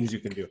kinds of things you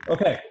can do.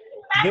 Okay,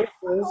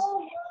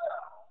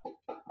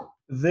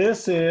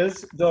 this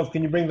is, Dove,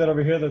 can you bring that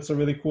over here? That's a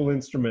really cool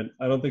instrument.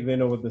 I don't think they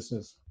know what this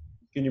is.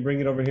 Can you bring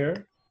it over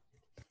here?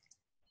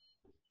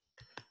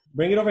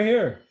 Bring it over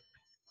here.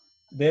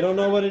 They don't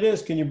know what it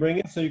is. Can you bring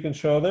it so you can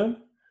show them?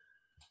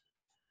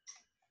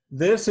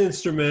 This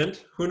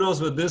instrument, who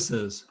knows what this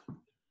is?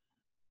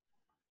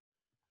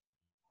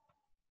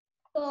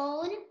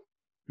 Phone.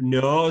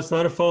 No, it's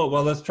not a phone.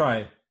 Well, let's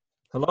try.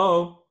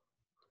 Hello?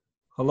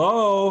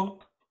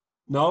 Hello?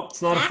 Nope,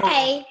 it's not a phone.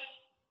 Hi.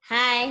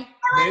 Hi.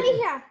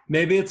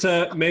 Maybe it's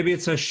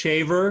a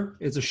shaver.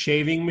 It's a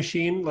shaving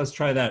machine. Let's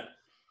try that.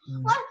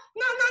 What?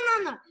 No.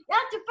 You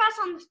have to press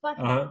on this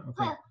button.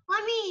 Okay.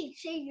 Let me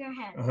shave your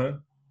head.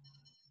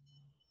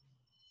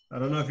 I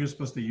don't know if you're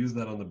supposed to use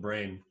that on the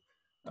brain.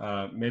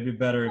 Maybe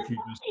better if you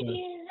just.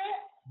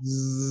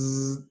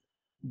 Zzz,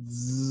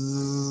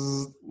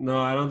 zzz. No,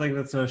 I don't think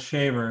that's a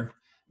shaver.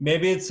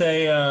 Maybe it's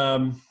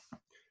a.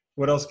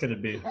 What else could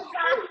it be?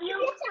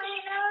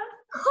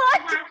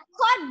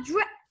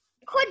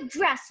 Cut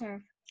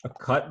dresser. A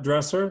cut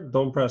dresser?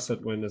 Don't press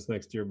it when it's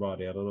next to your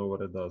body. I don't know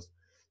what it does.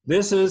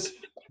 This is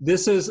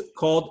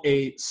called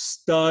a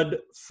stud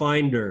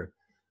finder.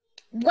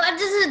 What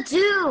does it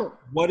do?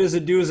 What does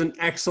it do is an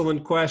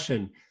excellent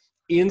question.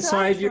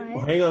 Inside your,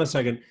 hang on a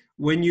second.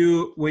 When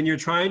you're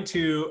trying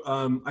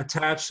to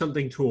attach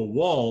something to a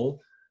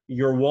wall,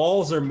 your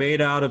walls are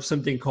made out of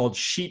something called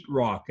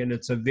sheetrock, and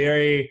it's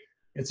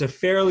a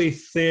fairly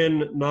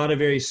thin, not a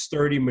very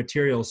sturdy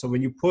material. So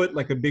when you put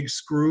like a big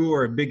screw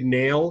or a big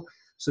nail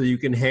so you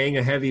can hang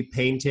a heavy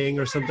painting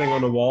or something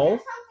on the wall,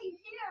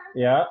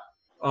 yeah.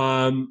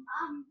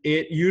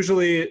 It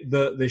usually,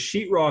 the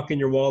sheetrock in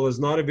your wall is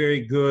not a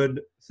very good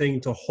thing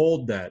to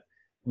hold that.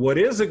 What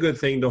is a good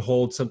thing to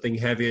hold something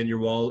heavy in your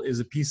wall is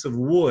a piece of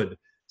wood.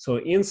 So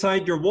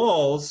inside your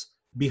walls,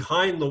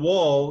 behind the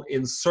wall,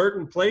 in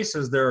certain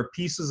places, there are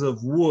pieces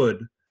of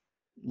wood,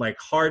 like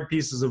hard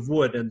pieces of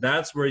wood, and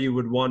that's where you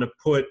would want to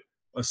put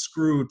a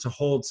screw to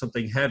hold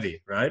something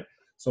heavy, right?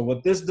 So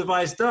what this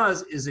device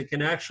does is it can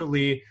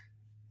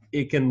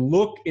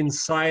look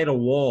inside a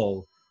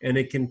wall, and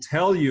it can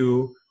tell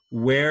you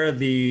where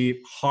the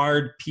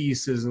hard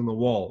piece is in the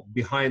wall,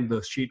 behind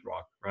the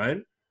sheetrock, right?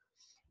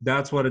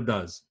 That's what it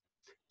does.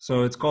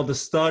 So it's called the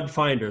stud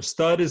finder.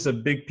 Stud is a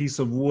big piece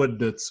of wood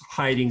that's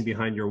hiding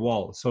behind your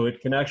wall. So it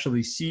can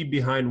actually see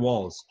behind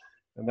walls.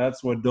 And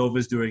that's what Dove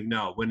is doing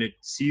now. When it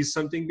sees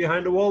something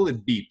behind a wall,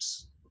 it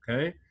beeps,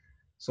 okay?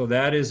 So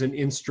that is an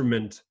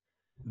instrument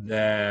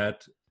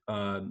that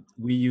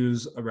we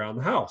use around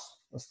the house,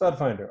 a stud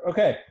finder.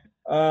 Okay,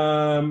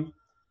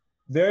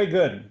 very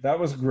good. That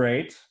was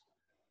great.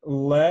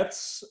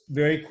 Let's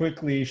very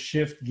quickly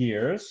shift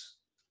gears.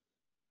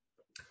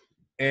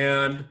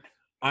 And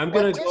I'm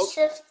going to go. What does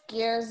shift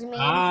gears mean?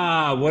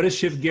 What does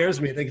shift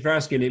gears mean? Thank you for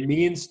asking. It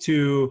means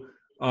to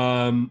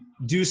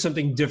do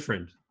something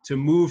different, to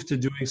move to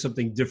doing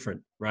something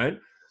different, right?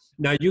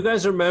 Now, you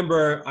guys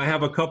remember, I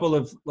have a couple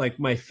of like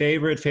my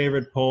favorite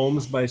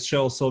poems by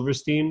Shel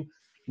Silverstein.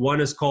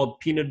 One is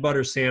called Peanut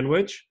Butter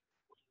Sandwich,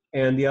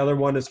 and the other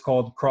one is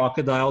called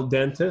Crocodile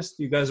Dentist.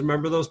 You guys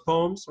remember those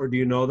poems, or do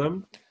you know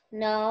them?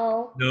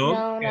 No.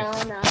 No?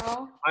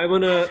 No.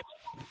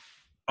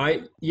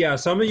 Yeah,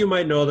 some of you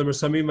might know them or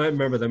some of you might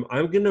remember them.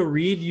 I'm going to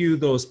read you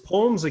those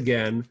poems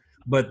again,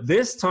 but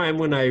this time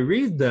when I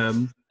read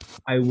them,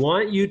 I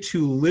want you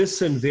to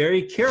listen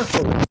very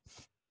carefully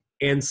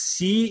and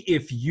see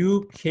if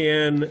you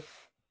can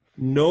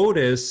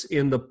notice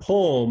in the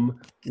poem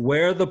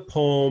where the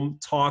poem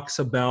talks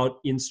about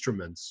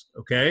instruments,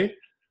 okay?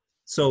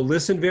 So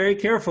listen very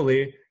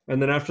carefully, and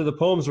then after the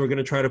poems, we're going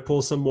to try to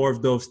pull some more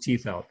of Dove's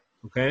teeth out,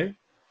 okay?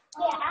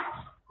 Yeah.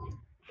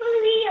 For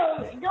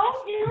real.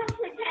 Don't do it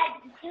for that.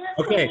 Do it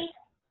for Okay. real.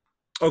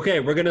 Okay,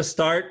 we're going to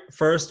start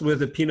first with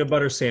the peanut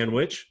butter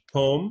sandwich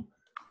poem,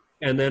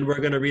 and then we're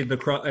going to read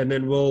and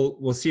then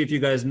we'll see if you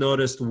guys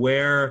noticed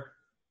where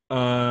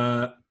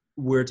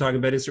we're talking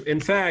about instruments. In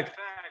fact,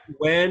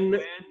 when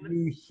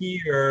you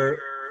hear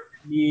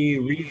me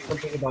read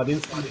something about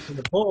instruments in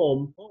the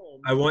poem,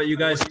 I want you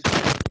guys to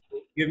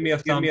give me a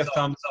thumbs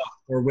up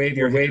or wave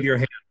your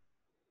hand.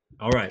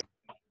 All right.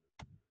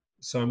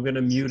 So I'm going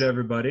to mute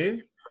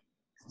everybody.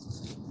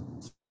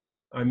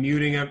 I'm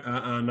muting,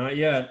 not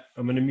yet.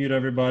 I'm going to mute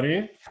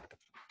everybody.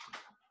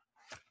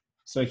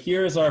 So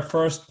here's our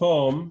first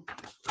poem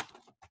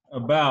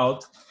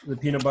about the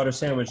peanut butter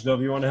sandwich.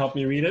 Dove, you want to help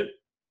me read it?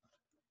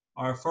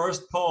 Our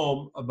first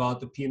poem about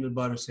the peanut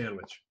butter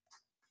sandwich.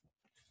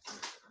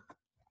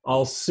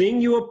 I'll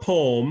sing you a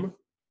poem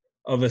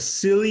of a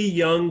silly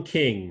young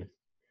king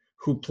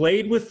who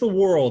played with the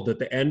world at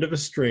the end of a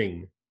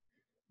string,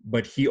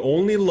 but he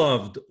only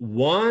loved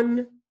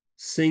one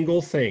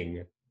single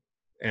thing,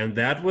 and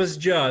that was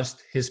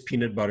just his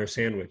peanut butter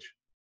sandwich.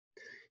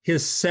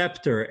 His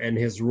scepter and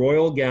his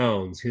royal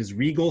gowns, his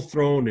regal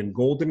throne and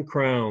golden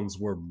crowns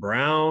were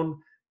brown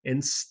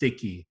and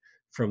sticky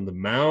from the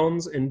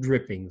mounds and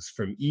drippings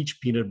from each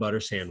peanut butter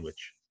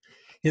sandwich.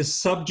 His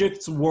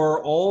subjects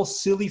were all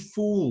silly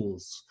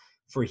fools,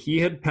 for he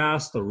had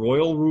passed the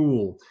royal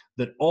rule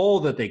that all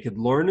that they could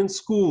learn in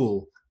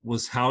school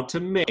was how to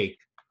make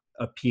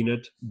a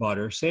peanut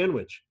butter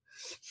sandwich.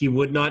 He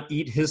would not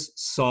eat his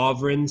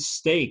sovereign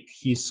steak.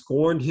 He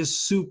scorned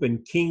his soup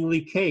and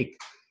kingly cake.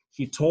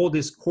 He told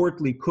his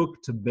courtly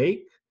cook to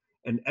bake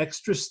an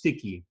extra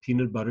sticky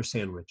peanut butter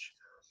sandwich.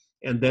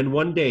 And then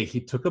one day he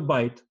took a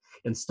bite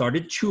and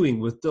started chewing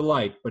with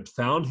delight, but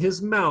found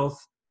his mouth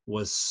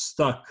was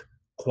stuck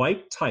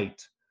quite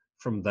tight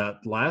from that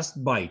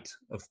last bite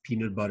of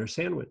peanut butter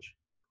sandwich.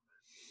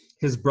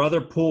 His brother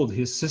pulled,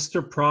 his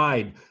sister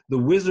pried, the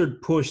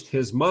wizard pushed,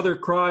 his mother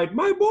cried,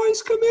 "My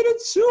boy's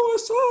committed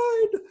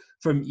suicide!"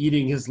 From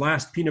eating his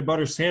last peanut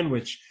butter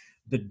sandwich.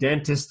 The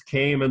dentist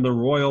came and the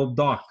royal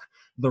doc.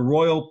 The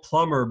royal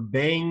plumber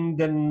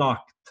banged and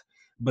knocked,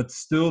 but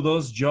still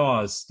those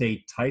jaws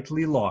stayed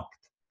tightly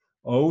locked.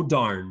 Oh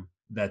darn,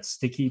 that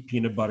sticky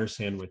peanut butter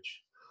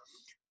sandwich.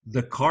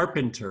 The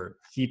carpenter,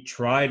 he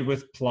tried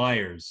with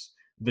pliers.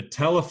 The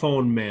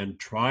telephone man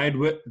tried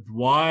with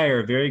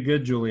wire. Very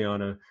good,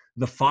 Juliana.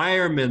 The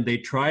firemen, they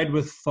tried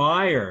with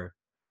fire,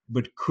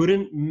 but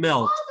couldn't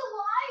melt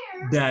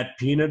that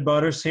peanut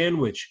butter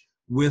sandwich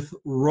with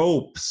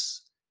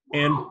ropes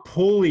and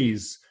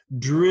pulleys,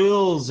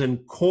 drills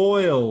and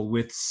coil,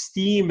 with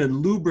steam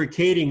and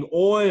lubricating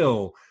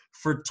oil.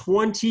 For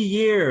 20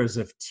 years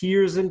of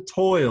tears and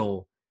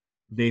toil,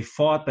 they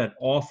fought that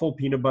awful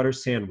peanut butter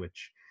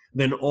sandwich.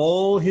 Then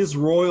all his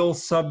royal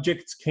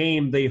subjects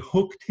came. They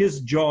hooked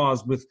his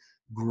jaws with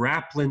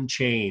grappling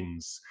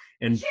chains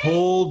and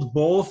pulled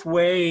both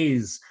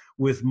ways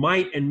with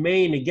might and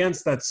main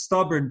against that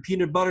stubborn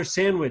peanut butter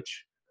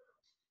sandwich.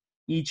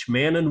 Each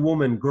man and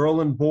woman,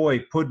 girl and boy,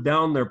 put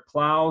down their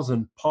plows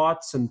and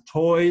pots and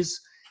toys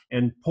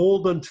and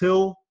pulled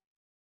until,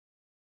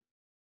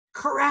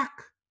 crack,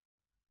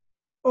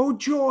 oh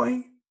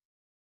joy,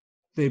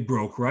 they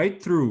broke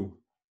right through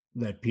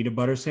that peanut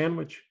butter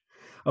sandwich.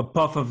 A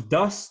puff of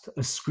dust,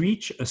 a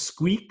screech, a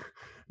squeak,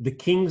 the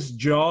king's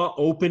jaw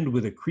opened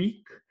with a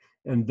creak,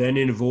 and then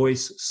in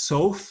voice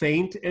so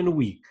faint and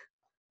weak,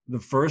 the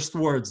first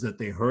words that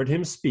they heard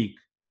him speak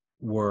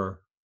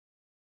were,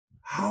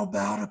 "How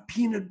about a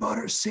peanut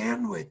butter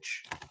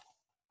sandwich?"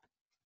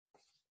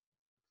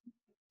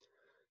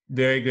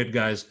 Very good,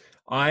 guys.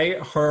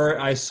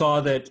 I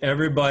saw that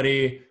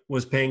everybody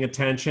was paying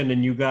attention,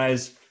 and you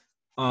guys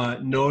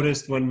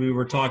noticed when we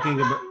were talking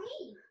about,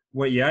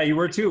 well, yeah, you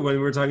were too, when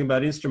we were talking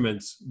about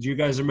instruments. Do you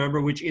guys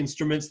remember which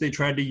instruments they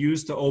tried to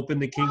use to open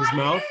the king's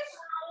mouth?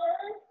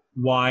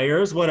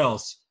 Wires. What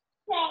else?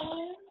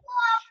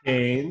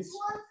 Chains.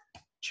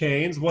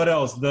 Chains. What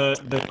else?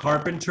 The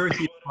carpenter,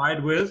 he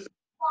tried with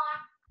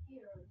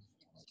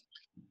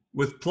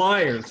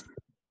pliers,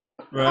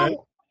 right?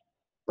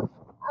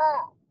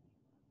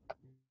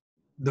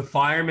 The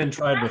fireman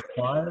tried with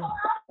fire.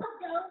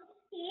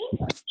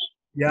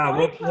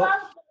 Yeah,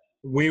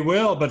 we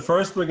will, but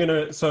first we're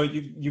gonna, so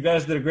you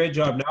guys did a great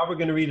job. Now we're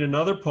gonna read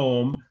another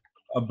poem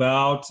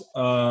about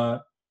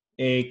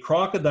a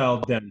crocodile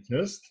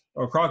dentist,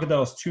 or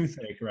crocodile's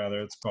toothache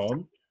rather, it's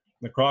called.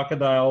 The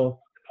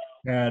crocodile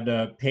had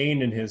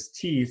pain in his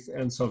teeth,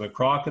 and so the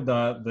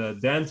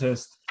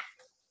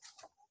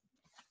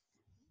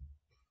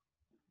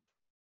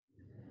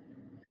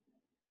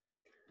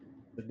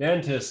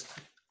dentist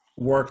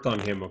worked on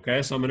him,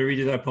 okay? So I'm gonna read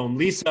you that poem.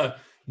 Lisa,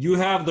 you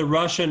have the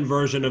Russian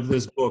version of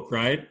this book,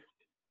 right?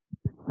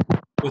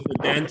 With the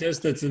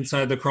dentist that's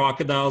inside the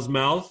crocodile's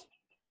mouth?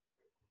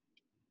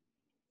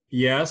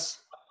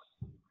 Yes?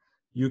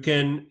 You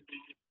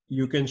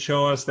can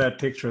show us that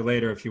picture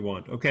later if you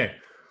want. Okay.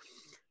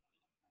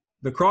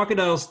 The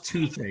crocodile's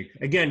toothache.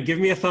 Again, give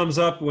me a thumbs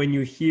up when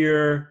you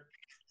hear,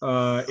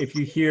 if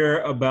you hear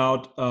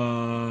about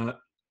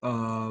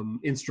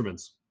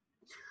instruments.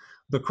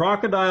 The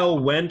crocodile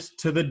went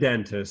to the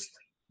dentist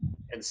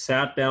and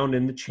sat down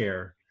in the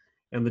chair.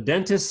 And the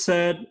dentist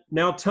said,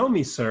 "Now tell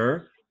me,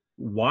 sir,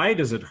 why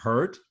does it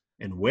hurt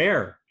and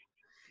where?"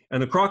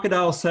 And the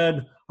crocodile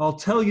said, "I'll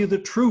tell you the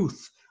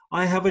truth.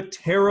 I have a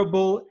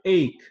terrible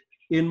ache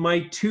in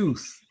my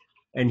tooth."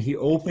 And he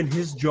opened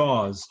his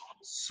jaws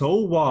so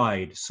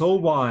wide,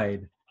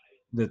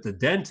 that the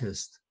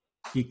dentist,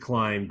 he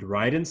climbed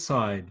right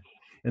inside.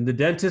 And the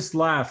dentist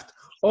laughed,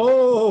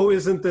 "Oh,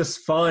 isn't this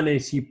fun?"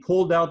 as he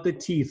pulled out the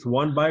teeth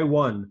one by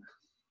one.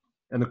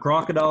 And the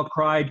crocodile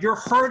cried, "You're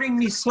hurting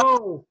me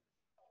so."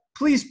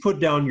 Please put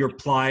down your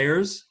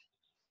pliers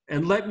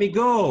and let me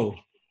go.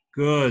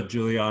 Good,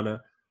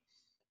 Juliana.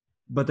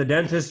 But the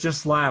dentist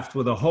just laughed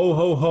with a ho,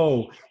 ho,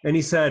 ho. And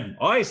he said,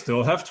 I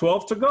still have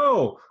 12 to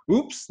go.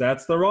 Oops,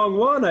 that's the wrong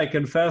one, I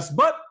confess.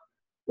 But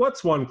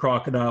what's one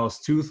crocodile's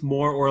tooth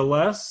more or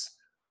less?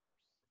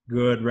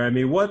 Good,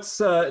 Remy.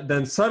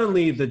 Then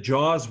suddenly the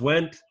jaws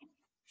went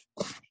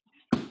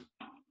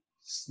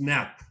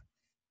snap.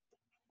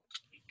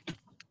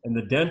 And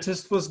the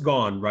dentist was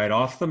gone right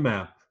off the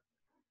map.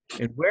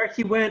 And where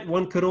he went,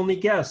 one could only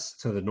guess.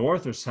 To the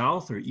north or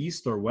south or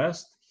east or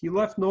west. He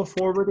left no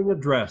forwarding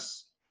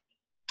address.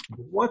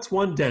 What's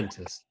one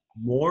dentist,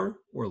 more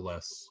or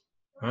less?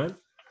 Right?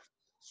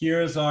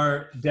 Here's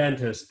our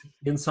dentist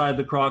inside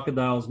the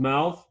crocodile's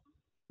mouth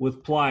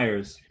with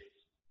pliers,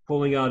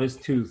 pulling out his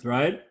tooth,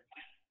 right?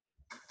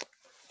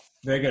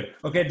 Very good.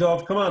 Okay,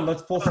 Dove, come on,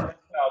 let's pull something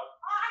out.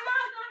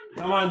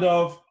 Come on,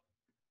 Dove.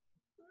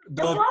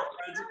 Dove,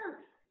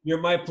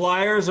 my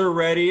pliers are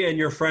ready and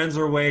your friends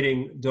are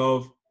waiting,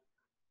 Dove.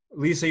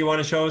 Lisa, you want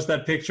to show us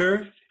that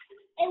picture?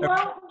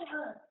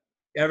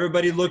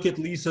 Everybody look at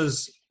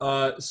Lisa's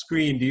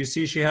screen. Do you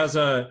see she has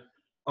a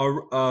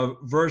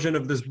version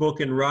of this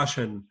book in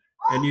Russian?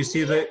 And you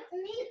see the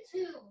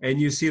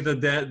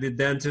the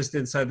dentist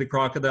inside the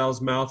crocodile's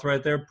mouth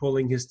right there,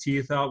 pulling his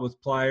teeth out with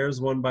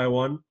pliers one by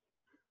one.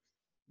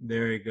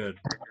 Very good.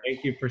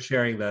 Thank you for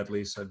sharing that,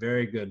 Lisa.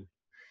 Very good.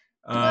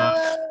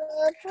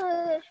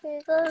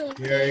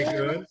 Very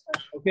good.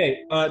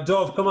 Okay,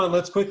 Dove, come on.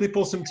 Let's quickly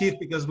pull some teeth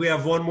because we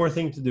have one more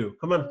thing to do.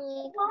 Come on.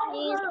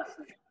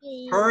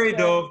 Hurry,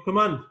 Dove. Come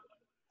on.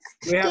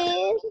 We have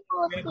to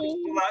pull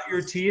out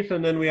your teeth,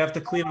 and then we have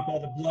to clean up all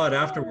the blood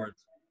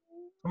afterwards.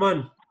 Come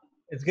on.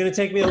 It's going to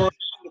take me a long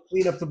time to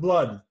clean up the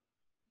blood.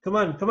 Come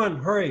on. Come on.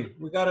 Hurry.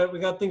 We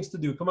got things to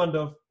do. Come on,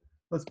 Dove.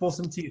 Let's pull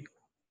some teeth.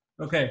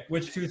 Okay.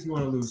 Which tooth do you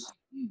want to lose?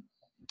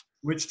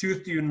 Which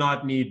tooth do you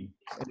not need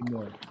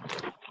anymore?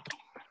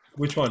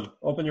 Which one?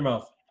 Open your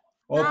mouth.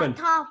 Open. The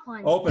top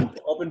one.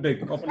 Open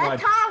big. Open The wide.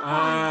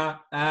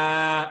 top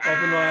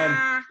Open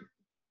wide.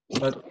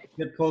 Let's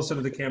get closer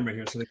to the camera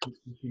here so they can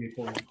see me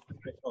pulling.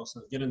 Get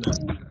closer. Get in there.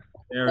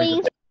 There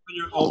we go. Open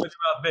your mouth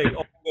big.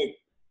 Open big.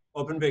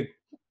 Open big.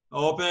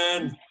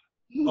 Open.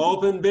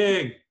 Open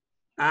big.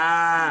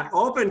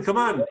 Open. Come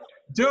on.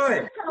 Do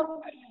it.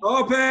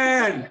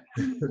 Open.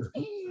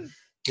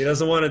 He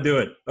doesn't want to do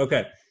it.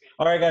 Okay.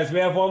 All right, guys. We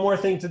have one more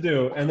thing to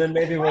do, and then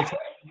maybe we'll try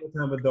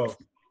time with Dove.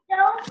 So,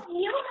 do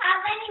you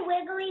have any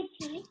wiggly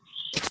teeth?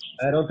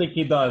 I don't think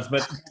he does,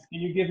 but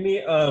can you give me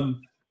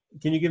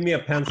a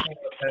pencil or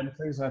a pen,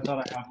 please? I thought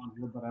I had one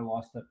here, but I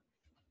lost it.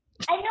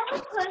 I know a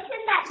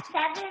person that's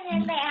 7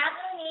 and they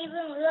haven't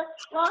even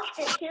lost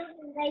their tooth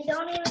and they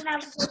don't even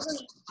have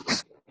wiggly.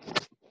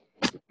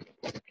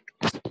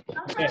 I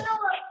also know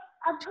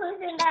a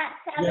person that's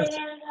 7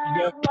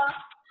 and lost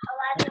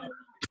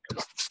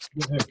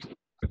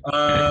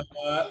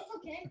 11.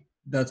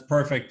 That's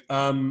perfect.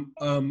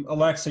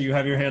 Alexa, you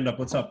have your hand up.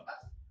 What's up?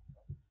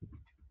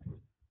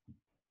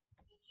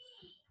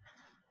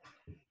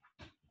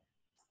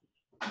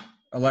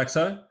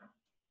 Alexa?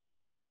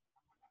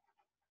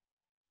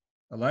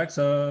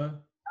 Alexa,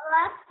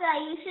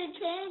 you should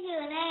change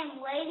your name.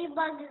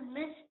 Ladybug is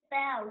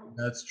misspelled.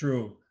 that's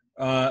true.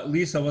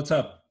 Lisa, what's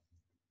up?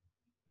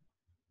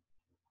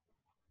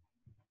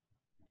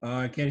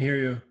 I can't hear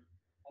you. It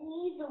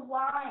needs a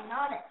Y,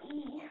 not an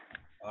E.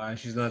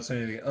 She's not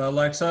saying anything.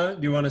 Alexa,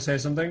 do you want to say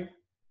something?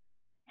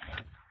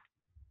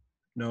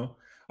 No?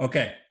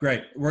 Okay,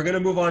 great. We're going to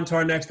move on to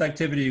our next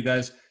activity, you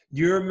guys.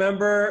 Do you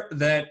remember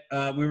that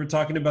we were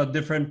talking about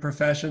different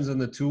professions and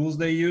the tools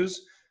they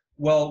use?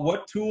 Well,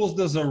 what tools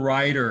does a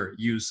writer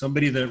use?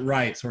 Somebody that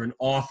writes, or an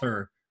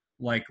author,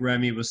 like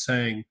Remy was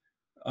saying,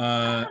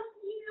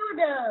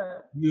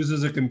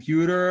 uses a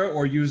computer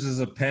or uses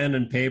a pen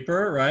and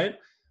paper, right?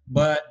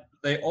 But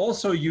they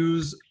also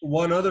use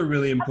one other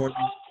really important...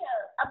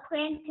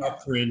 A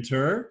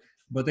printer.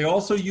 But they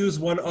also use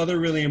one other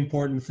really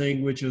important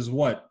thing, which is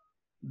what?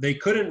 They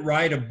couldn't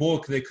write a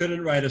book. They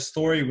couldn't write a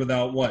story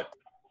without what?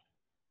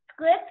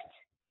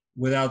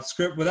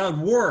 Without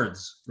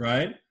words,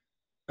 right?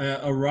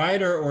 A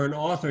writer or an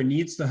author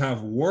needs to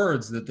have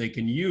words that they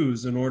can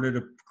use in order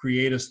to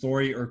create a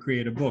story or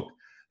create a book.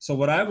 So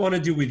what I want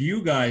to do with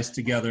you guys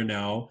together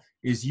now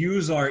is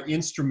use our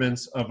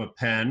instruments of a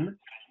pen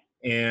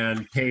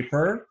and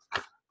paper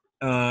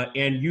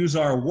and use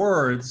our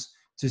words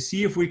to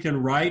see if we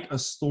can write a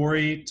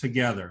story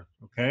together,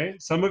 okay?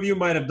 Some of you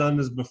might have done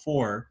this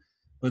before,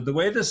 but the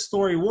way this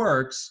story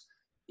works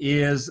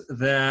is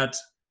that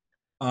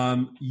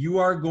you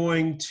are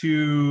going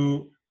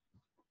to,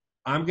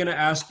 I'm going to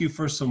ask you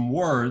for some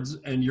words,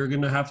 and you're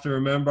going to have to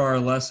remember our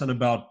lesson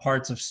about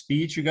parts of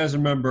speech. You guys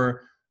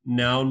remember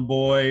noun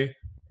boy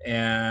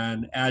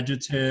and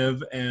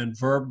adjective and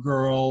verb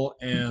girl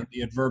and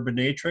the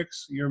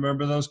adverbinatrix? You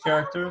remember those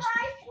characters?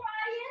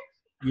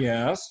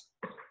 Yes.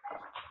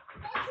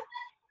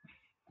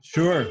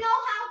 Sure. You know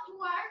how to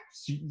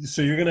work.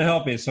 So you're going to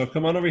help me. So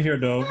come on over here,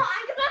 Dove. No,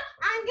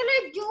 I'm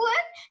gonna do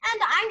it,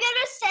 and I'm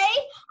gonna say,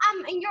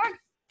 you're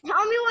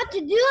tell me what what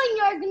to do and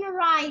you're gonna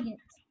write it.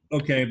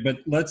 Okay, but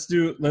let's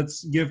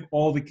give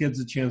all the kids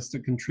a chance to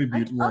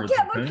contribute words.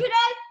 Okay, but could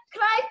I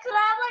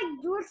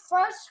like do it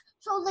first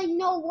so they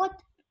know what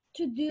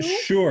to do?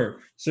 Sure.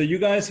 So you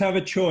guys have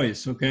a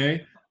choice,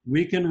 okay?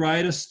 We can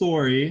write a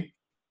story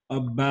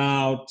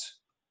about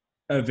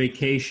a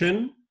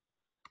vacation,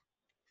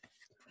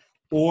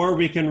 or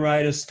we can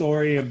write a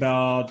story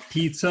about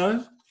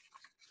pizza,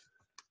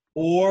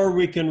 or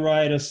we can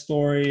write a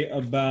story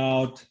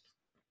about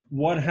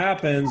what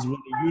happens when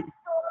you...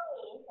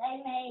 Stories I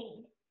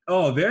made.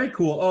 Oh, very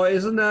cool. Oh,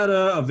 isn't that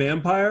a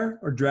vampire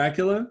or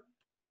Dracula?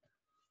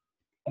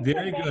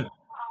 Very good.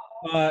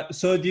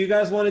 So do you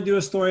guys want to do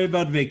a story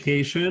about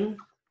vacation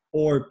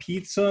or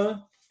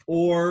pizza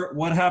or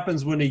what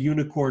happens when a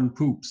unicorn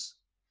poops?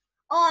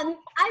 I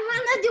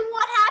want to do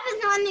what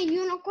happens when the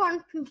unicorn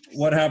poops.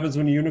 What happens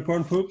when a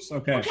unicorn poops?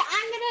 Okay. Okay,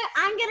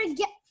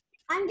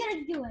 I'm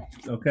gonna do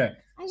it. Okay.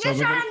 I'm So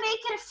just trying to make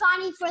it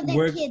funny for the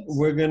kids.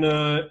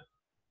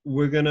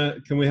 We're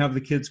gonna, can we have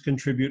the kids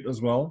contribute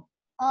as well?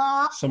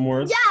 Some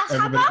words? Yes, how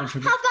Everybody about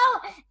contribute?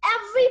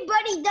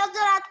 everybody does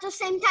it at the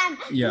same time?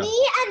 Yeah.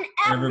 Me and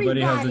everybody.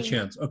 Everybody has a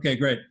chance. Okay,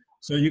 great.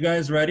 So you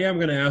guys ready? I'm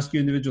gonna ask you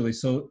individually.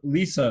 So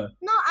Lisa.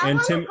 No, I and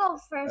want to Tim, go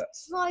first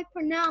so I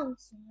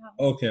pronounce it.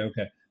 Okay.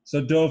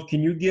 So Dove,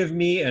 can you give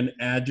me an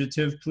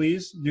adjective,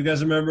 please? Do you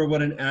guys remember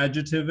what an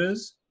adjective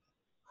is?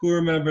 Who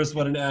remembers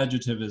what an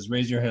adjective is?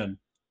 Raise your hand.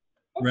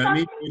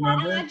 Remy, do you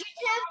remember? Adjective?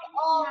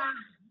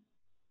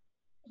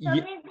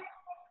 Something that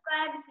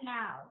describes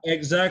now.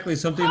 Exactly,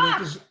 something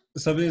that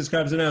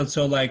describes a noun.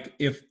 So like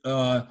if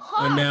a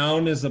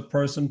noun is a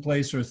person,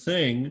 place, or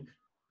thing,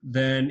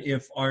 then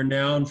if our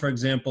noun, for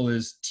example,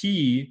 is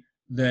tea,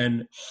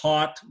 then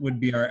hot would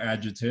be our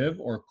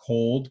adjective, or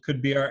cold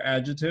could be our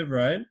adjective,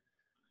 right?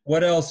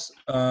 What else?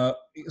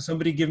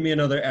 Somebody give me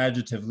another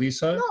adjective.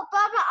 Lisa? No,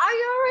 Papa,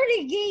 I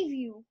already gave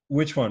you.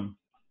 Which one?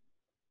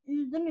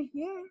 You're gonna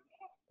hear.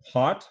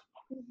 Hot?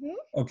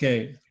 Mm-hmm.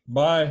 Okay,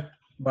 bye.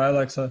 Bye,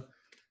 Alexa.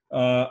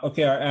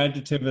 Okay, our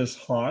adjective is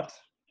hot.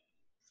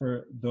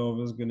 For Dove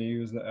is going to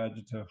use the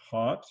adjective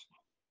hot.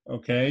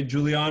 Okay,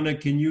 Juliana,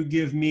 can you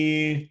give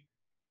me...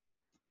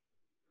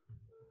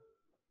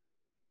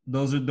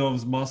 Those are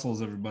Dove's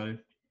muscles, everybody,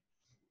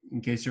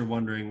 in case you're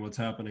wondering what's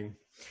happening.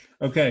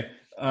 Okay,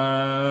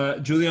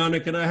 Juliana,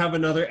 can I have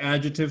another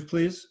adjective,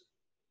 please?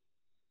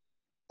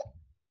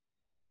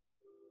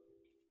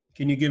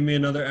 Can you give me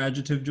another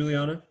adjective,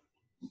 Juliana?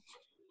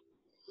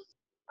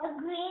 A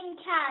green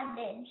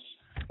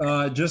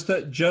cabbage. Just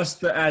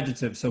the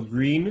adjective. So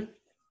green.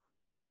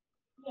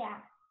 Yeah.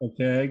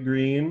 Okay,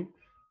 green.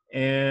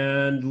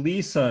 And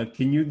Lisa,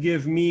 can you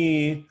give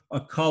me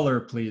a color,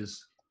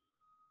 please?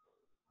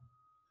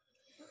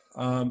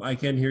 I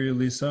can't hear you,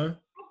 Lisa.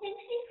 I think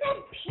she said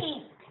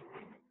pink.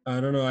 I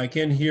don't know. I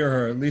can't hear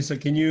her. Lisa,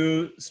 can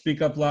you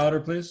speak up louder,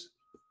 please?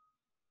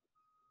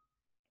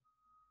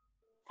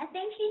 I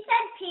think she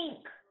said pink.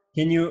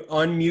 Can you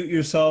unmute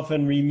yourself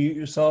and remute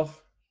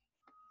yourself?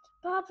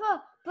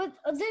 Papa, but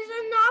this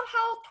is not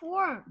how it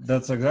works.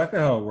 That's exactly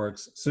how it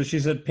works. So she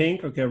said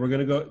pink. Okay, we're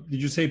going to go.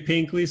 Did you say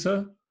pink,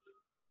 Lisa?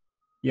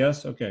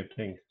 Yes? Okay,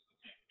 pink.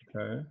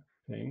 Okay,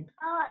 pink.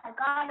 Oh, I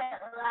got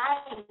it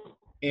right.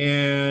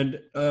 And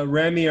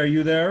Remy, are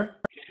you there?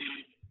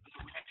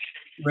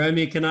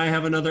 Remy, can I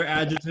have another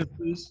adjective,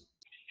 please?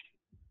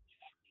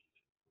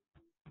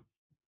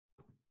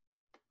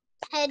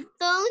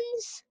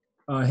 Headphones.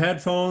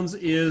 Headphones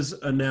is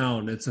a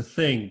noun. It's a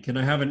thing. Can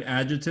I have an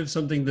adjective,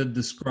 something that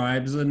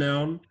describes a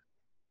noun?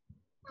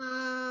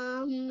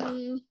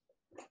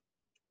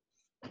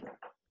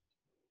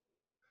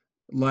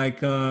 Like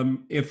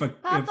if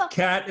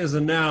cat is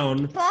a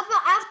noun.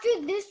 Papa,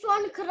 after this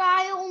one, could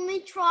I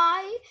only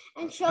try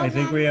and show I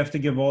think them? we have to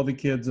give all the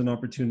kids an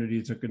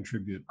opportunity to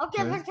contribute.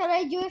 Okay, but can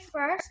I do it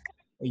first?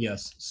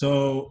 Yes.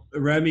 So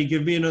Remy,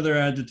 give me another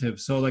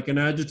adjective. So like an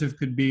adjective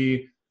could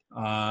be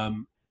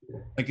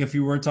like if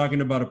you were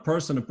talking about a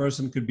person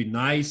could be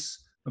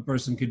nice, a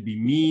person could be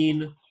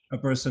mean, a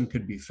person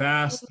could be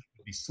fast,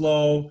 could be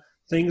slow,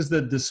 things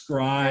that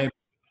describe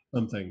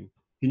something.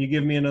 Can you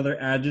give me another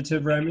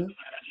adjective, Remy?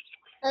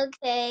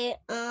 Okay.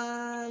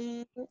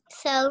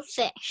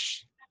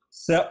 Selfish.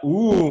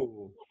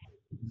 Ooh,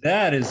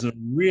 that is a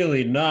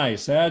really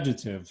nice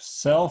adjective.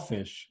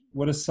 Selfish.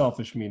 What does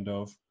selfish mean,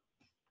 Dove?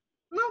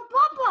 No,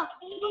 Papa.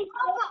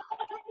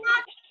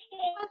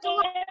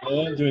 I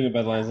am doing it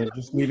by lines. I'm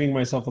just leaving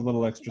myself a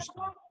little extra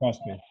space.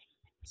 Trust me.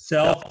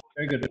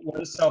 Very good. What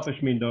does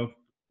selfish mean, Dove?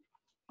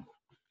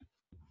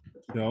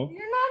 Dove? You're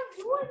not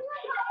doing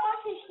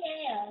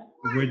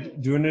We're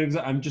doing it.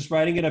 I'm just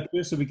writing it up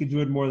here so we could do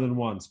it more than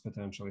once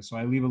potentially. So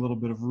I leave a little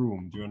bit of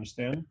room. Do you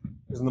understand?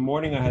 Because in the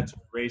morning I had to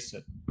erase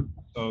it.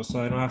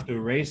 So I don't have to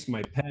erase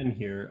my pen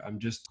here. I'm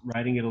just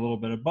writing it a little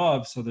bit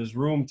above so there's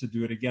room to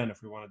do it again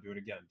if we want to do it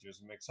again. Does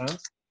it make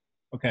sense?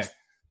 Okay.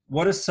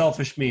 What does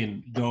selfish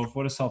mean, Dove?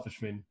 What does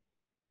selfish mean?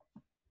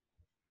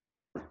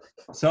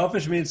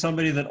 Selfish means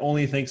somebody that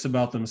only thinks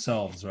about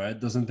themselves, right?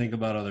 Doesn't think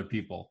about other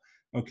people.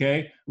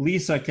 Okay.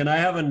 Lisa, can I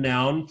have a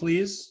noun,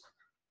 please?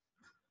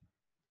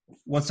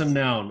 What's a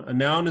noun? A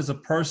noun is a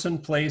person,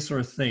 place,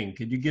 or thing.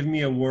 Could you give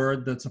me a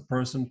word that's a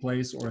person,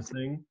 place, or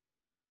thing?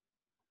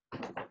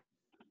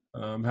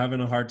 I'm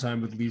having a hard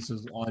time with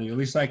Lisa's audio.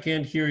 Lisa, I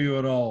can't hear you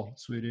at all,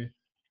 sweetie.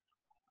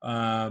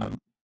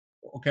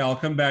 Okay, I'll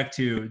come back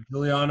to you.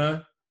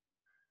 Juliana,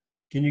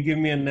 can you give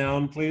me a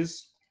noun,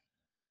 please?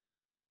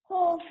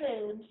 Whole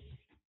Foods.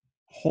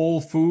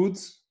 Whole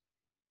Foods?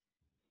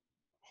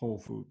 Whole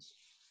Foods.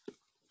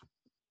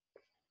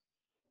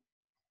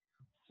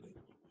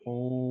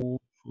 Whole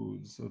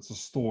Foods. That's a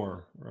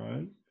store,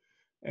 right?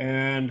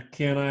 And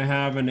can I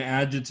have an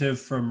adjective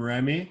from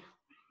Remy?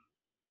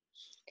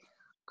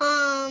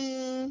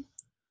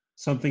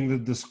 Something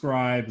that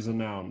describes a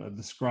noun, a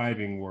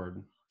describing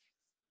word.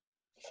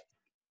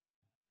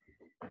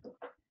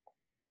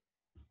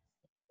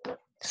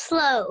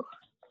 Slow.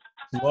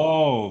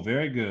 Slow,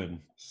 very good.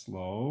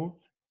 Slow.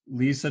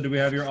 Lisa, do we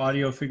have your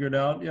audio figured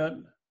out yet?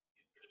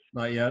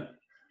 Not yet.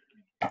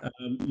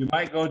 You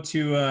might go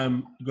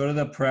to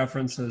the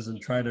preferences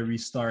and try to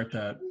restart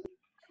that.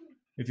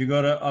 If you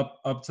go to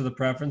up to the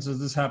preferences,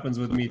 this happens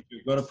with me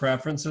too. Go to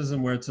preferences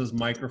and where it says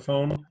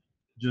microphone,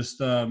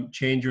 just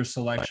change your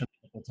selection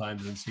a couple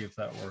times and see if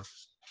that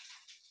works.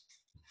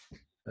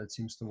 That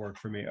seems to work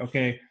for me.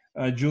 Okay,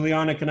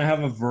 Juliana, can I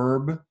have a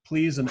verb,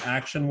 please, an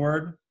action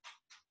word?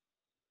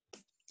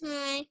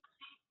 Hi.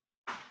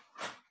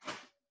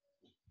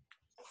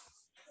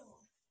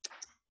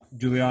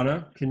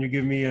 Juliana, can you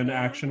give me an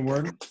action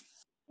word?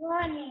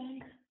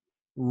 Running.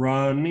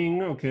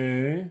 Running,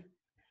 okay.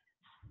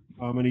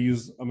 I'm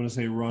gonna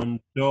say run.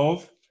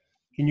 Dove,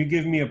 can you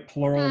give me a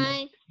plural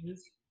Hi. noun,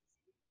 please?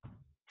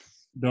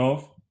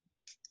 Dove,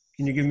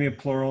 can you give me a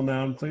plural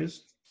noun,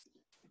 please?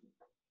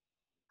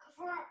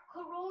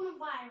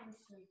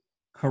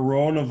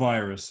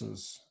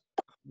 Coronaviruses.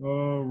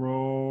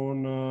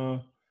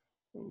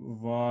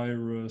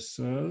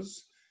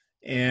 Coronaviruses.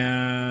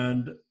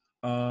 And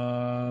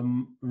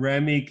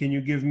Remy, can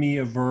you give me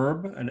a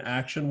verb, an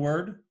action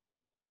word?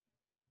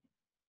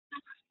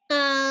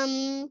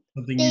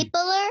 Something you,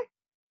 Stapler.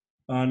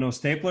 no,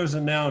 stapler is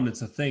a noun,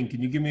 it's a thing.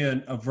 Can you give me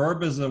a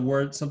verb as a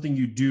word, something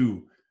you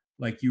do,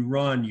 like you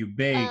run, you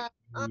bake,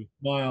 you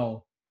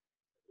smile?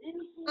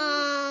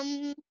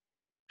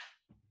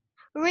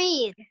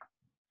 Read.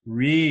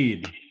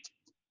 Read.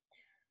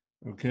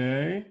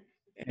 Okay.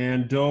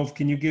 And Dove,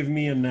 can you give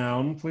me a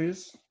noun,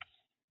 please?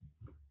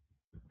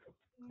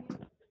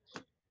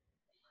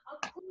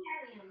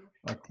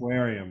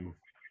 Aquarium.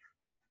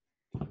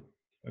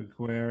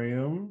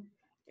 Aquarium.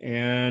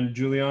 And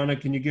Juliana,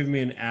 can you give me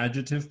an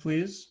adjective,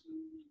 please?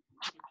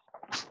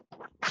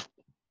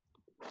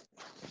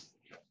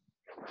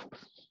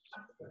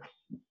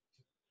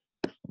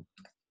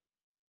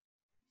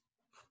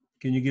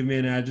 Can you give me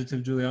an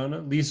adjective,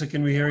 Juliana? Lisa,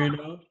 can we hear you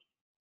now?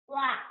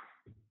 Black.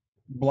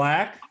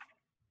 Black?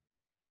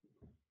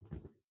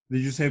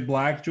 Did you say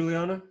black,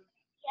 Juliana?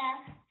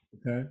 Yes.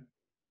 Okay.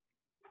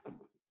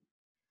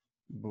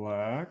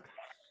 Black.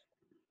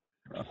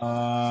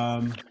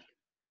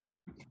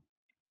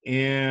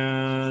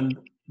 And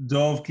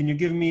Dove, can you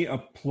give me a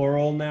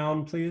plural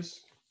noun,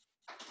 please?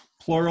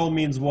 Plural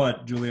means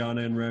what,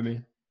 Juliana and Remy?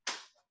 Onion.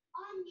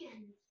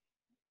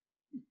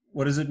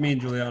 What does it mean,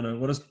 Juliana?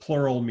 What does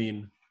plural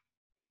mean?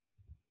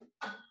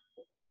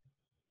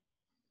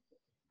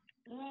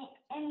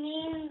 It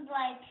means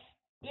like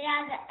it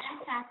has an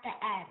S at the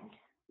end.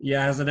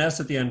 Yeah, it has an S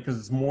at the end because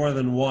it's more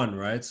than one,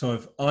 right? So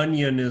if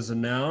onion is a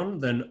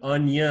noun, then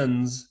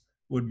onions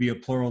would be a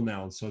plural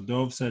noun. So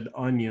Dove said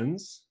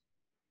onions.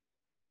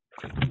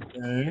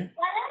 Okay.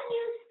 Why don't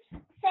you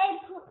say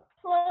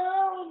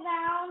plural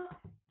noun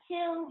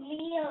to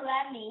me or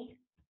Remy?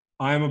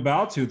 I'm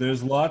about to.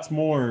 There's lots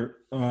more.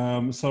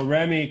 So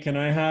Remy, can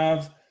I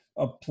have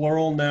a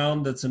plural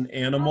noun that's an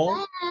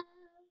animal?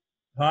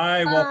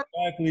 Hi, welcome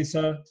back,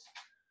 Lisa.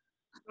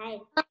 Hi.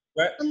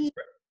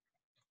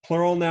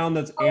 Plural noun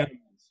that's animals.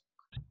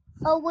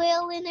 A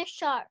whale and a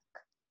shark.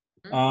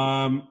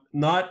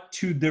 Not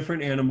two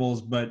different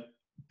animals, but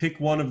pick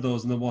one of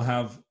those and then we'll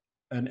have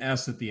an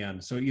S at the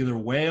end. So either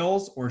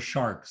whales or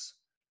sharks.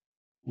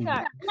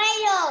 Shark.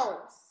 Tomatoes.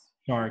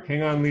 Shark.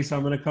 Hang on, Lisa.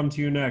 I'm going to come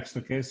to you next.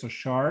 Okay, so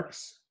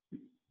sharks.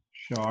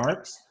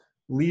 Sharks.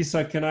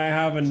 Lisa, can I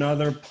have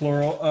another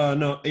plural?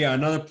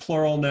 Another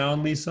plural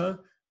noun, Lisa.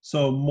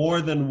 So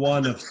more than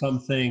one of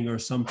something or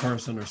some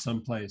person or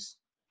some place.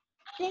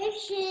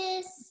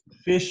 Fishes.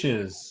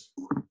 Fishes.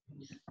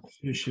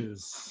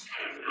 Fishes.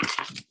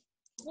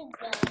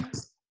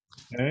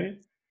 Okay.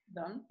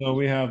 Done. So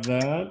we have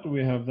that.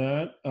 We have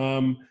that.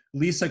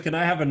 Lisa, can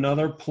I have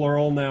another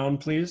plural noun,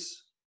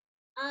 please?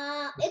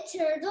 A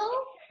turtle.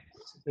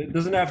 It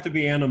doesn't have to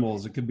be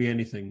animals. It could be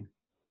anything.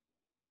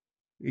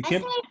 It I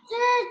can said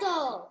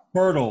turtle.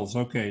 turtles.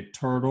 Okay,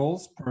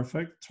 turtles.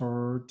 Perfect.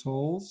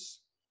 Turtles.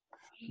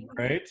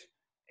 Great.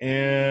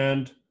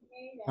 And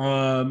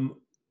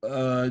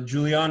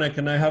Juliana,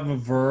 can I have a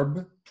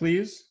verb,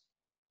 please?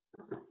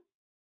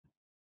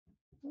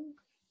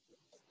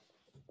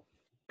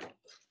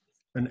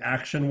 An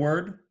action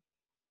word.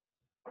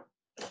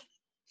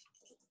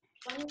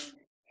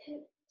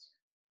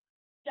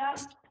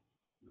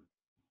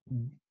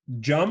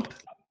 Jump.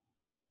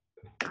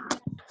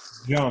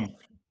 Jump.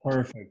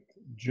 Perfect.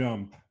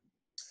 Jump.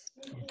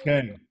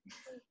 Okay.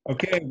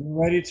 Okay,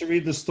 we're ready to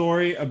read the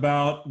story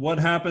about what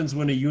happens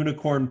when a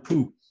unicorn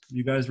poops.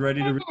 You guys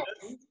ready to read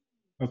it?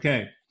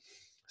 Okay.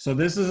 So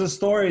this is a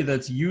story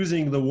that's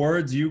using the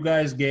words you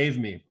guys gave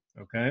me.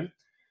 Okay.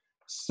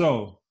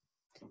 So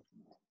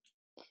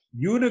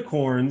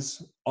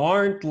unicorns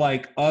aren't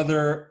like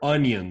other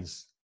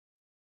onions.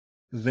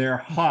 They're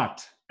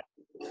hot.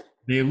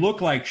 They look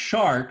like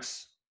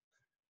sharks,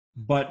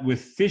 but with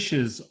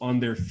fishes on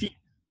their feet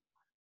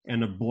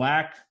and a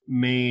black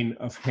mane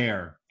of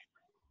hair.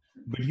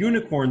 But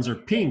unicorns are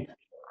pink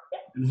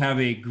and have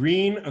a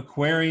green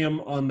aquarium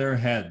on their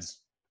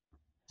heads.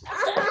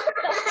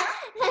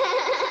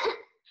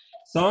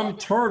 Some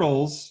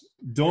turtles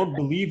don't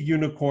believe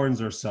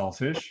unicorns are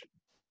selfish,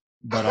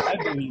 but I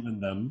believe in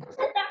them.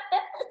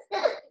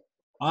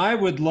 I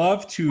would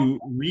love to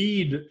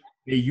read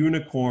a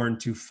unicorn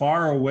to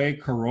faraway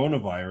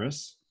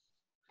coronavirus.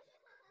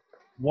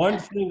 One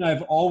thing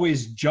I've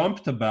always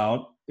jumped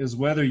about is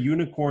whether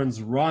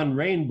unicorns run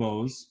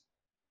rainbows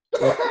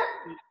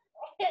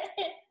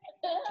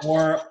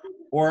or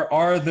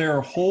are their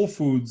whole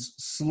foods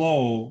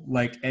slow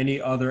like any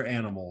other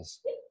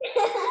animals?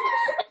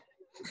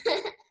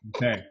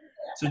 Okay,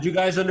 so do you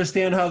guys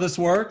understand how this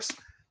works?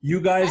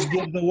 You guys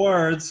give the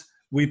words,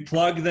 we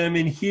plug them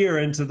in here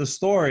into the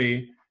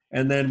story,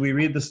 and then we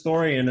read the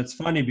story, and it's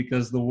funny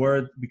because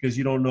because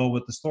you don't know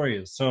what the story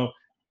is. So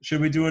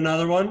should we do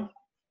another one?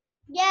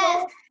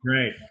 Yes.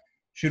 Great.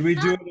 Should we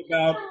do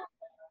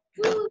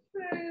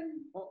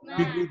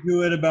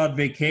it about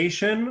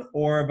vacation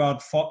or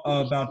about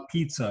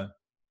pizza?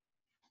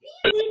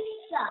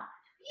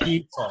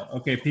 Pizza.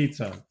 Okay,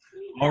 pizza.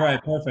 All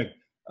right, perfect.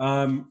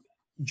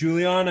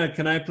 Juliana,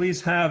 can I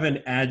please have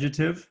an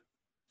adjective?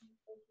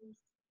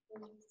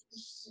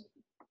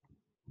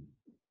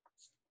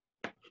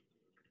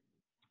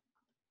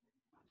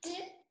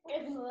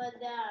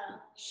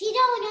 She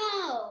don't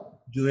know.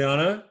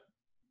 Juliana,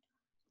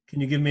 can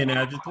you give me an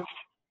adjective?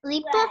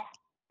 Lipa.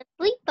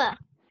 Lipa.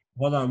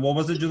 Hold on. What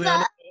was it,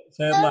 Juliana?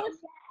 Say it loud.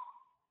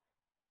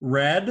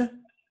 Red.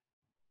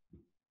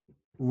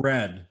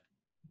 Red.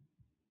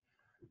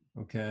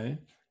 Okay.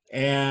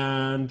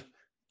 And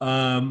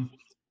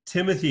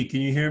Timothy,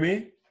 can you hear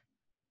me?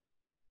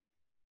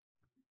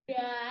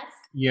 Yes.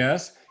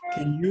 Yes.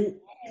 Can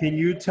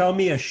you tell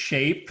me a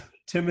shape,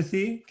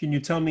 Timothy? Can you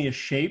tell me a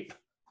shape?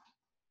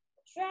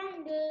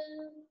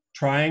 Triangle.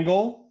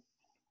 Triangle.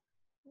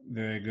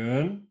 Very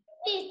good.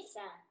 Pizza.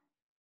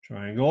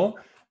 Triangle.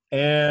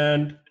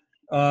 And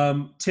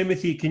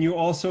Timothy, can you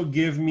also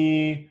give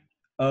me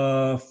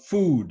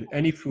food,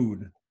 any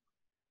food?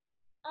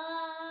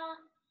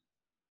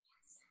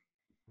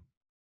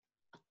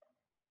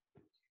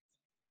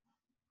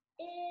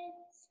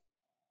 It's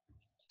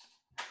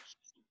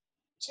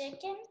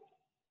chicken.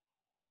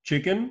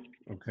 Chicken.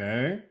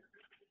 Okay.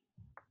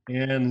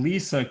 And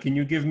Lisa, can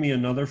you give me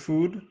another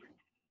food?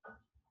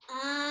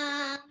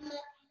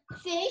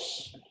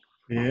 Fish.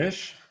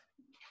 Fish.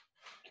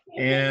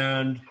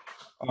 And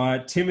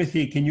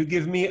Timothy, can you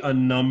give me a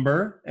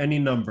number? Any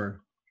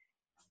number?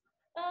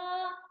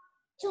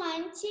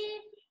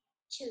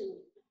 22.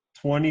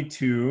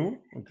 22.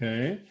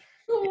 Okay.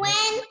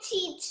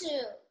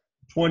 22.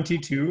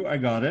 22. I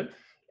got it.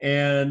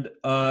 And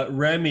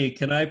Remy,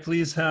 can I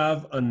please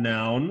have a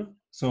noun?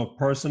 So a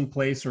person,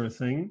 place, or a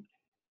thing?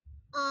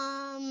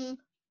 A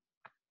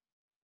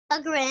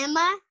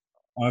grandma.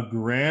 A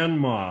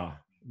grandma.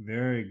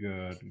 Very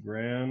good.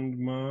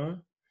 Grandma.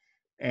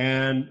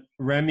 And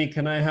Remy,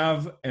 can I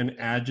have an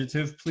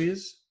adjective,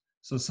 please?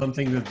 So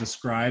something that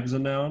describes a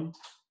noun.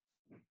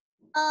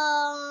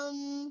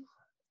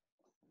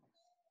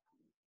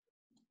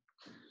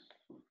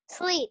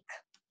 Sleep.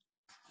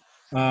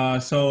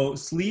 So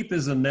sleep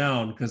is a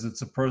noun because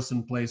it's a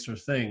person, place, or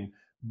thing.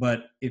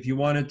 But if you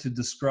wanted to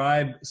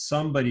describe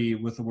somebody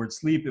with the word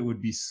sleep, it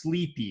would be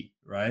sleepy,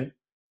 right?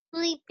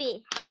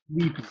 Sleepy.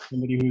 Sleepy.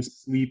 Somebody who's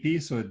sleepy,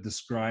 so it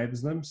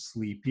describes them,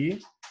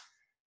 sleepy.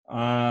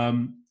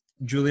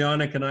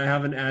 Juliana, can I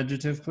have an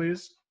adjective,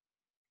 please?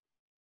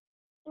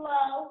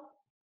 Slow.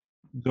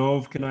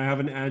 Dove, can I have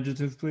an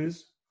adjective,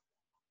 please?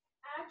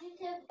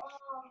 Adjective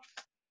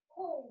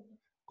cold.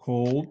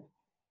 Cold.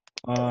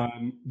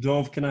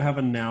 Dove, can I have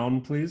a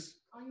noun, please?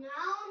 A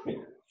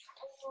noun.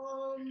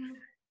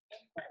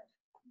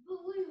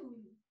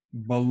 Balloon.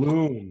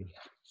 Balloon.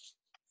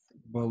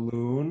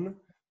 Balloon.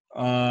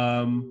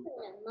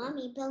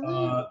 Mommy,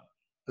 balloon.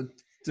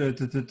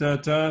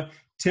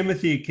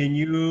 Timothy, can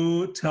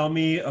you tell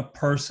me a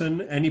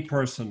person, any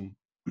person?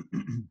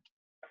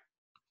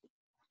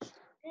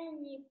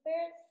 Any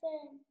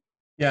person.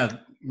 Yeah,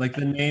 like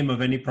the name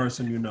of any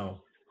person you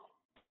know.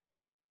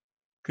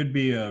 Could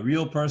be a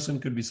real person,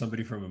 could be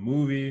somebody from a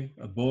movie,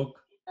 a book.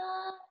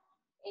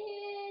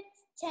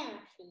 It's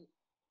Timothy.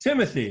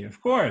 Timothy, of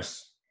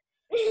course.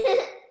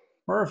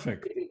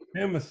 Perfect.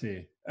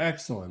 Timothy.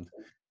 Excellent.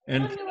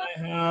 And can I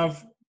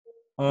have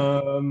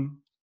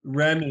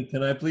Remy,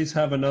 can I please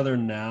have another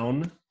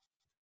noun?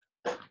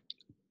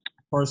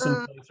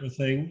 Person, place, or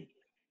thing.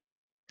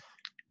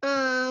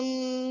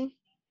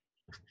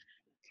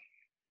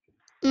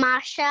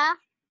 Masha.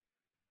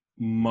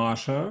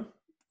 Masha.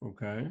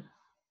 Okay.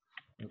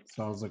 That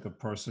sounds like a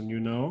person you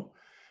know.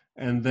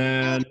 And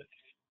then,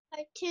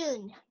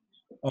 Cartoon.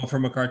 oh,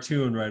 from a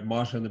cartoon, right?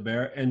 Masha and the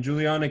Bear. And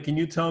Juliana, can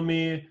you tell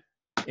me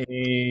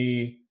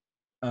a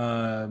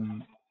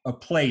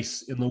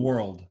place in the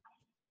world?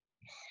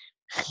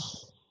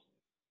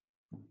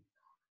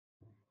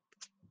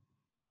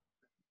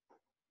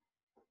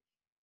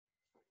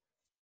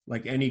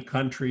 Like any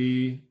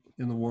country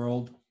in the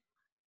world?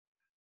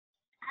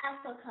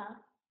 Africa.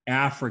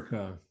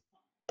 Africa.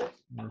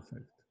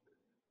 Perfect.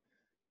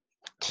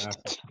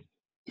 Africa.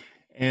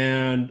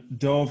 And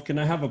Dove, can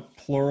I have a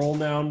plural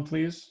noun,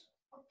 please?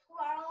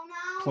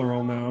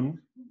 Plural noun.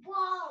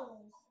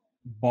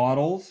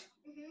 Bottles.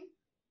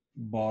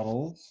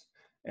 Bottles.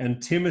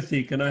 And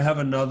Timothy, can I have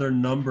another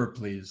number,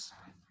 please?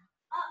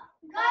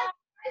 Guys,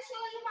 I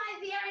show you my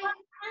very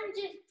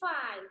 105.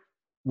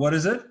 What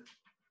is it?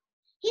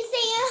 He's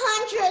saying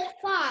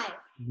 105.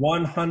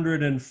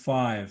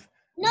 105.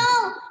 No,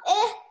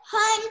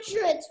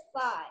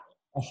 105.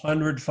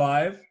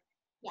 105?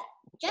 Yeah,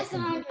 just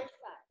 105.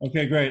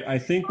 Okay, great. I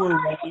think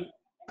we're ready.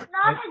 There's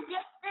not a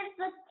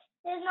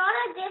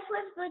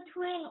difference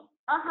between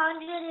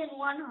 100 and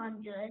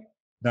 100.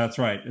 That's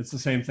right. It's the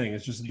same thing.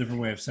 It's just a different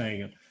way of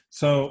saying it.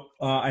 So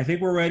I think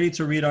we're ready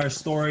to read our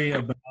story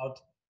about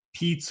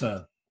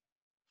pizza.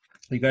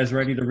 You guys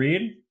ready to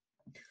read?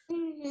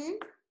 Mm-hmm.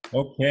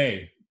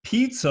 Okay.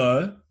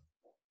 Pizza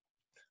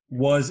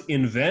was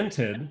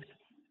invented.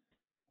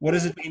 What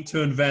does it mean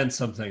to invent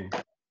something?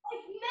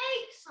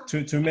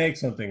 To make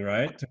something,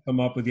 right? To come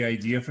up with the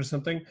idea for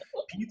something.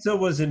 Pizza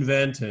was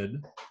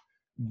invented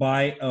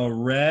by a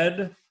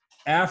red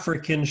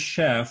African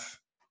chef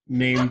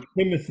named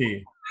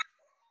Timothy.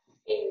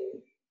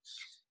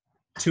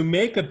 To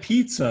make a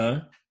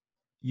pizza,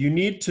 you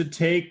need to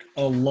take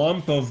a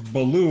lump of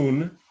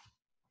balloon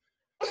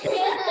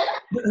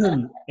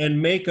and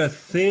make a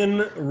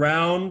thin,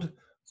 round,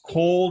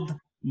 cold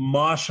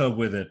masha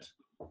with it.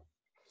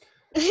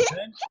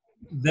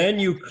 Then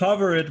you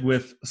cover it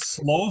with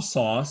slow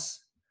sauce,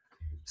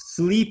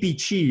 sleepy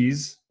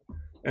cheese,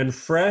 and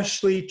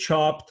freshly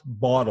chopped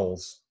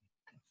bottles.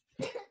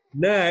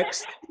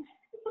 Next,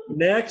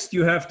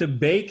 you have to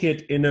bake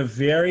it in a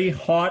very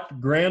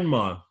hot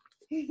grandma.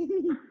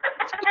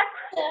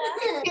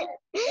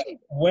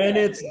 When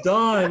it's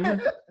done,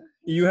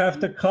 you have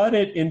to cut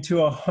it into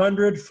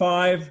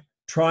 105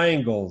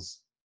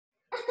 triangles.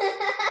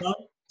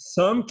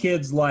 Some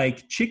kids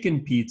like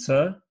chicken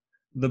pizza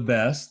the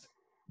best,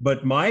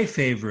 but my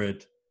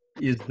favorite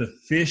is the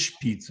fish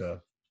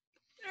pizza.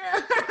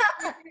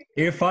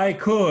 If I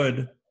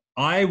could,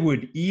 I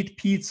would eat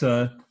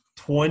pizza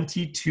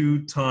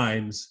 22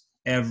 times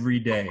every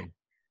day.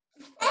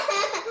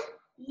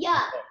 Yeah.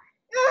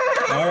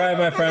 All right,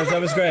 my friends, that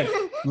was great.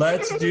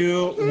 Let's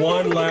do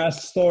one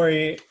last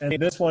story, and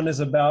this one is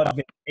about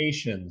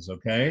vacations,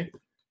 okay?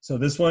 So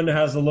this one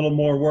has a little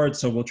more words,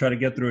 so we'll try to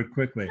get through it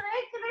quickly. Can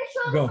I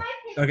show Go. my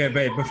picture? Okay,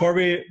 babe,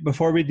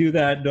 before we do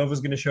that,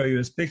 Nova's going to show you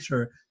his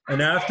picture, and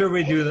after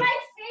we do that, My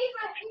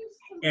favorite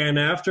instrument. and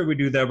after we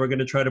do that, we're going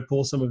to try to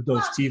pull some of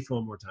Dove's teeth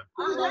one more time.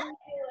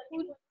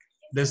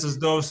 This is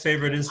Dove's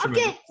favorite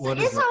instrument. Okay, What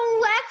it's is it? an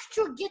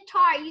electric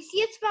guitar. You see,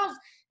 it spells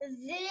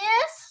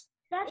this.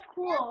 That's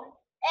cool.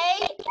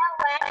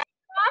 Electric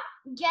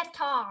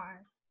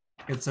guitar.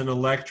 It's an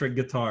electric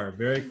guitar.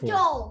 Very cool.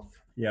 Dove.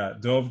 Yeah,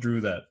 Dove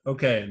drew that.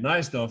 Okay,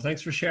 nice, Dove.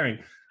 Thanks for sharing.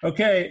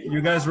 Okay,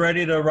 you guys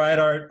ready to write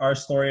our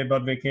story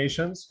about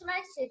vacations? Can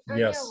I sit on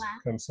Yes, your lap?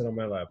 come sit on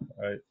my lap.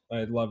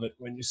 I love it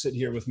when you sit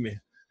here with me.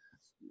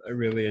 I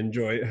really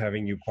enjoy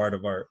having you part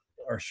of our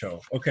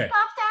show. Okay.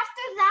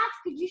 After that,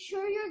 could you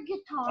show your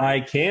guitar? I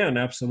can,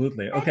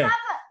 absolutely. Okay.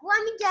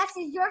 Let me guess,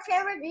 is your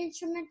favorite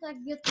instrument a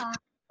guitar?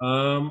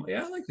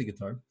 Yeah, I like the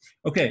guitar.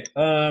 Okay.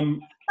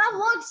 But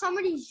look,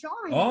 somebody's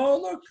showing. Oh,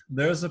 look,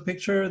 there's a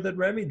picture that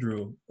Remy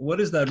drew. What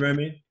is that,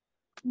 Remy?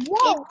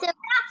 Whoa, that's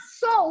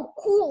so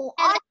cool.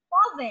 I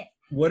love it.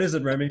 What is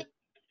it, Remy?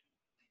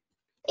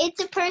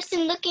 It's a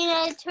person looking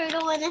at a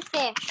turtle and a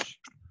fish.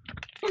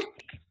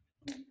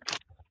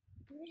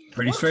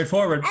 Pretty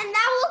straightforward. And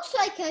that looks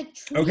like a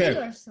tree Okay.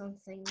 or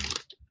something.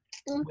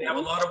 We have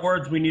a lot of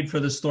words we need for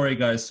this story,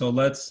 guys, so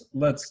let's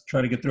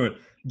try to get through it.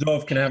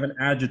 Dove, can I have an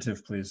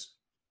adjective, please?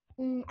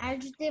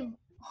 Adjective,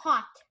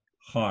 hot.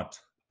 Hot.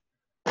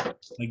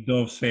 Like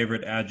Dove's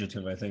favorite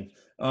adjective, I think.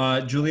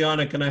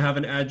 Juliana, can I have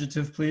an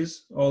adjective,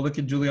 please? Oh, look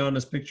at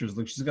Juliana's pictures.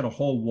 Look, she's got a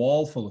whole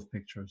wall full of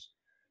pictures.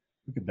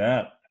 Look at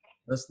that.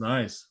 That's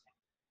nice.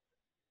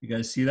 You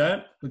guys see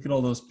that? Look at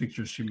all those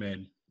pictures she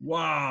made.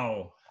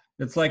 Wow.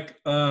 It's like,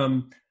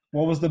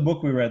 what was the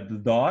book we read? The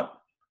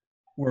Dot?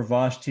 Where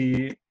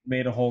Vashti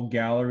made a whole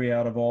gallery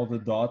out of all the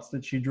dots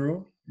that she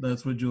drew.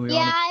 That's what Juliana.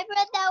 Yeah, I've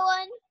read that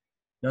one.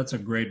 That's a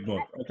great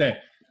book. Okay.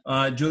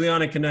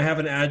 Juliana, can I have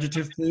an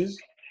adjective, please?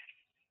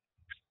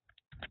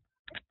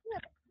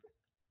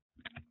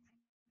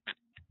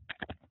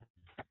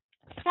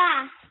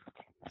 Fast.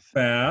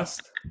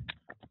 Fast.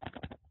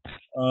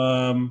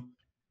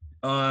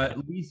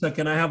 Lisa,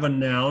 can I have a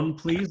noun,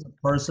 please? A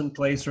person,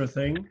 place, or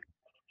thing?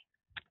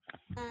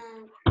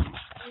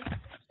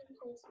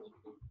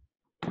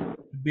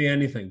 Could be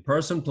anything.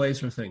 Person,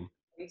 place, or thing.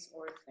 Place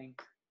or thing.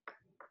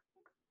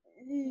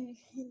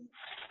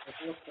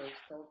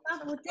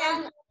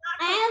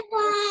 I have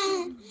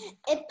one.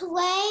 A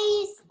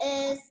place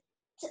is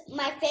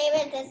my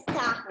favorite is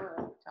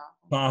Tahoe.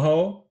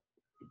 Tahoe.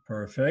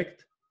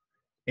 Perfect.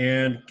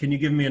 And can you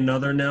give me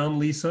another noun,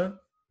 Lisa?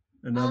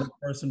 Another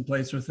person,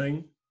 place, or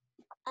thing?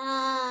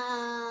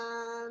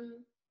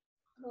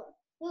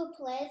 Who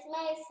plays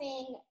my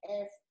thing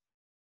is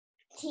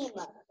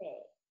Timothy.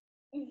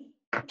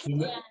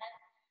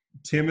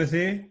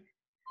 Timothy.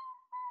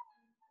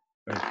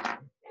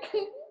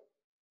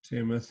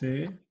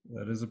 Timothy.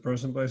 That is a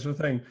person, place, or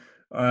thing.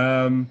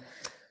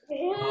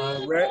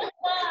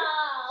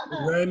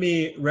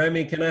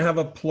 Remy, can I have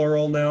a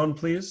plural noun,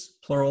 please?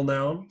 Plural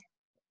noun.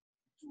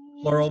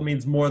 Plural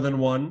means more than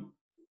one.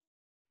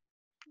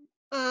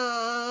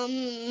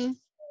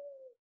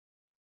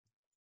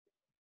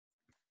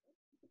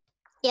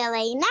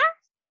 Yelena?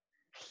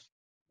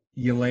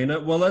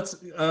 Yelena. Well,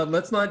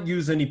 let's not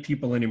use any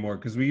people anymore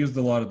because we used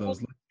a lot of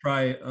those. Let's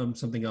try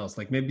something else,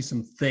 like maybe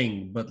some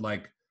thing, but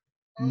like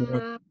more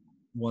than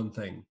one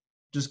thing.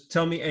 Just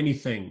tell me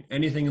anything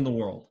in the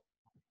world.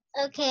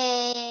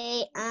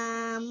 Okay.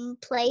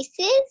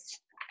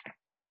 Places?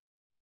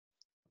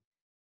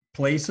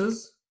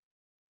 Places.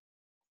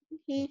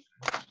 Mhm.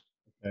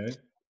 Okay.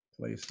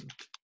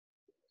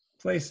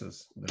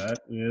 Places. That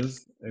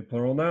is a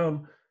plural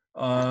noun.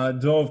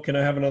 Dove, can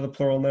I have another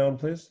plural noun,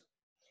 please?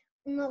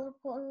 Another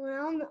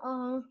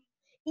noun.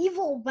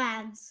 Evil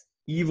bads.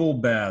 Evil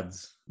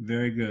bads.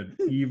 Very good.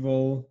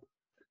 Evil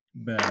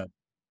bad.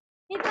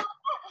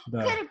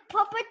 Could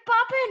Puppet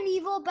Papa and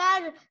Evil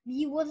Bad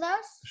be with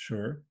us?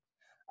 Sure.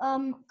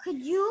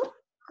 Okay.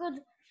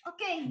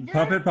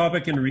 Puppet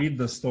Papa can read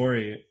the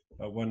story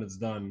when it's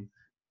done.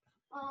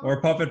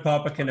 Or Puppet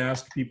Papa can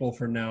ask people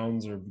for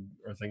nouns or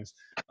things.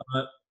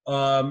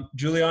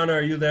 Juliana,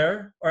 are you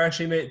there? Or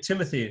actually,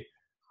 Timothy,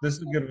 this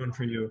is a good one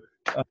for you.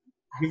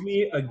 Give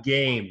me a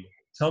game.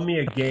 Tell me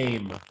a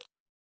game.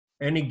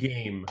 Any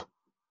game.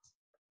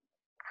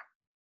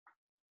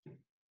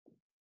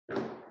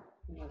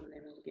 What's the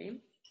name of the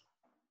game?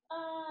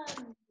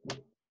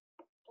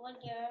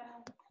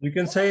 You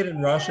can say it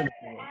in Russian.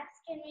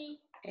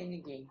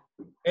 Any game.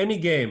 Any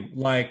game,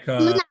 like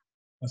a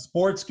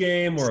sports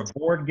game or a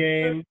board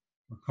game,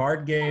 a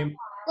card game.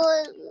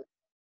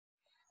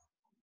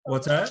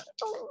 What's that?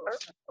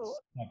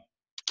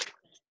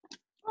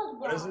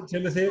 What is it,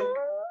 Timothy? You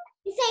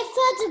say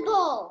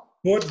football.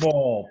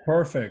 Football.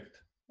 Perfect.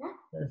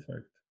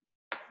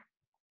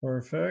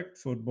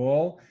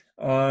 Football.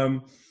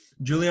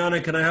 Juliana,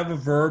 can I have a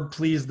verb,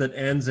 please, that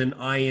ends in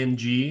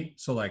ing?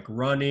 So like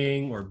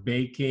running or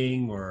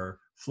baking or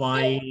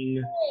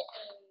flying.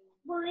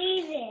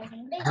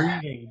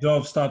 Breathing.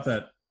 Dove, stop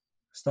that.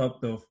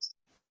 Stop, Dove.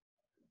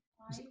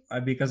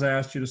 Because I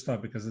asked you to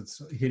stop because it's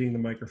hitting the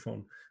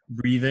microphone.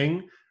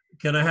 Breathing.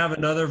 Can I have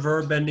another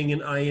verb ending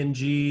in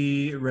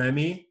ing,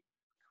 Remy?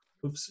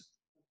 Oops.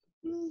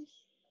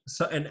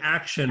 So an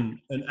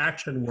action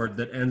word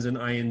that ends in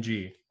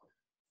ing.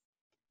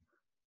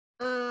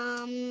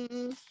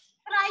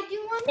 But I do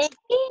want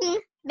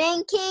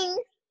Banking.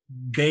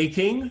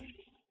 Baking.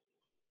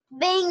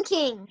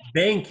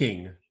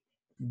 Banking.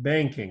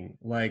 Banking,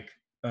 like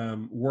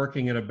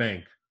working at a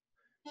bank.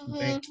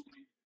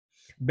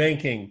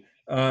 Banking.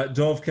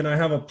 Dove, can I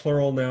have a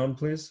plural noun,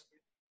 please?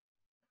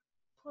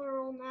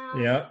 plural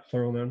noun. Yeah,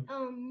 plural noun.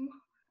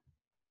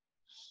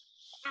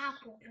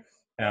 Apples.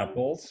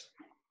 Apples.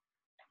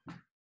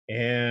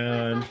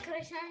 And Could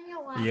I shine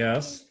your light,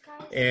 yes.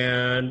 guys?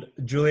 And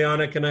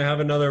Juliana, can I have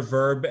another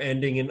verb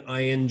ending in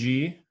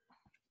ing?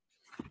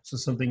 So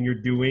something you're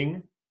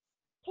doing.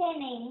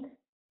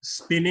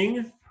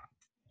 Spinning.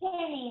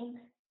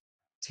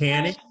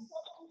 Tanning.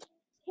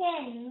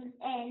 Pins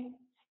and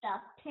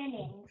stuff.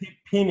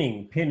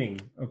 Pinning.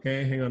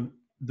 Okay, hang on.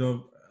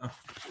 Dove,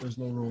 there's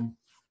no room.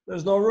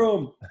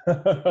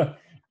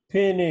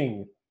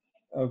 Pinning.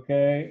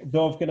 Okay.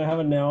 Dove, can I have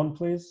a noun,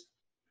 please?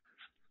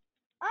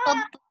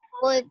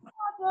 What?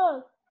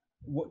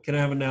 What, can I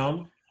have a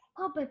noun?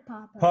 Puppet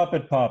Papa.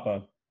 Puppet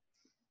Papa.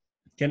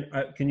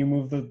 Can you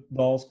move the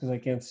dolls because I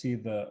can't see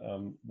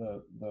the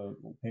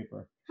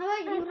paper. How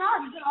about you?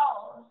 Not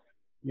dolls.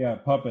 Yeah,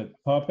 Puppet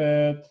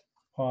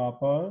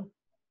Papa.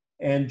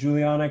 And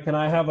Juliana, can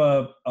I have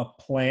a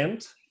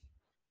plant?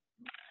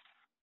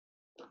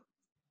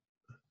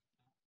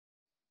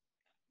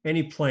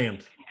 Any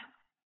plant.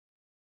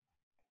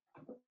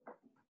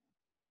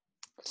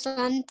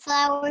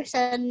 Sunflower.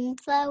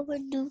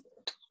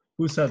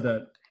 Who said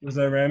that? Was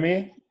that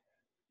Remy?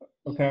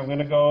 Okay, I'm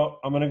gonna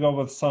go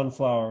with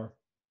sunflower.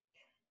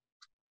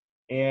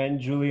 And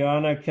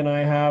Juliana, can I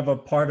have a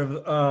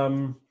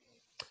plural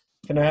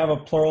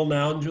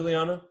noun,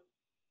 Juliana?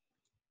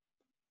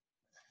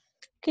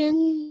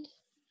 Pumpkin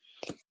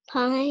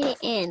pie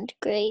and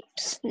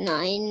grapes,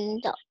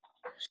 $9.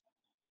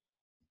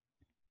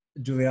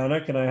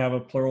 Juliana, can I have a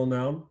plural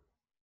noun?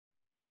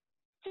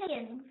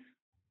 Chickens.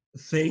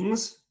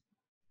 Things?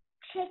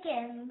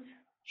 Chickens.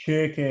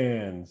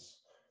 Chickens.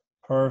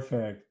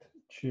 Perfect.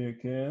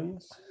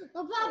 Chickens.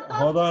 Papa,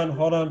 Hold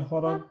on.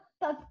 Papa,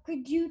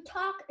 could you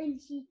talk and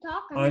he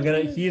talk?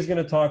 He's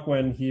gonna talk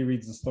when he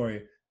reads the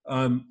story.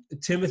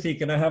 Timothy,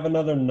 can I have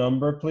another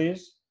number,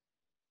 please?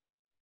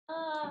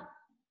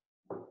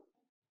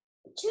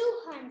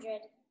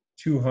 200.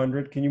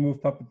 200. Can you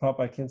move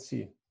Papa? I can't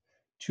see.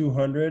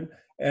 200.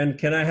 And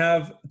can I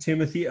have,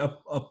 Timothy, a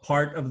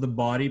part of the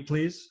body,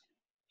 please?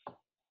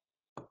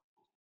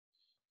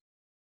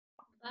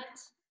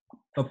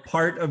 A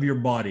part of your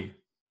body.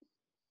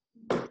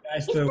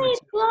 Guys, It's my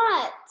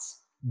butt.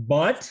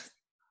 butt?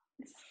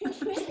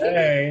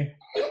 Hey,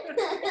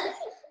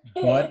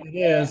 butt it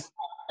is.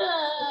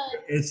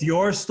 It's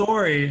your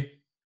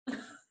story.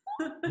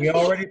 We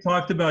already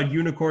talked about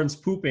unicorns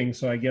pooping,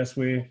 so I guess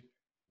we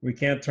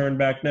can't turn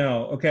back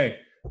now. Okay.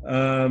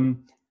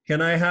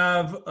 Can I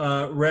have,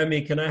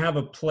 Remy, can I have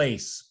a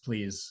place,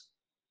 please?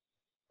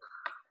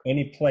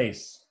 Any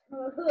place.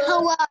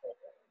 Hawaii.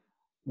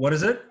 What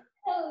is it?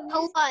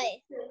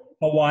 Hawaii.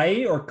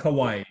 Hawaii or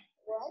Kauai?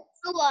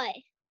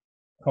 Hawaii.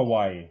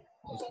 Hawaii.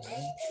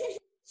 Okay.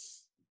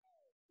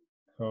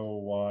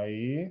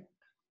 Hawaii.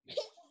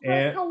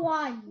 And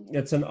Hawaii.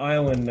 it's an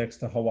island next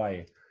to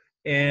Hawaii.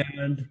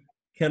 And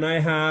can I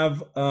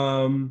have,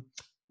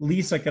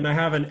 Lisa, can I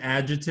have an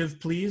adjective,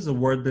 please? A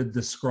word that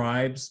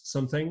describes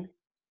something?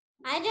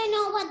 I don't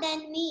know what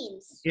that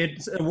means.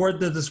 It's a word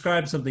that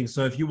describes something.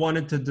 So if you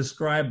wanted to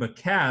describe a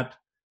cat,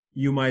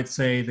 you might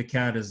say the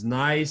cat is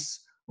nice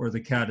or the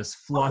cat is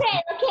fluffy.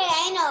 Okay,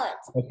 I know it.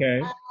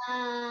 Okay.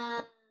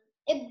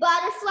 A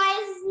butterfly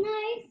is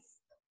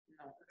nice.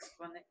 No,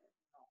 explain it.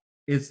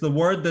 It's the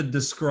word that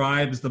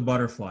describes the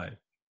butterfly.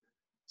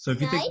 So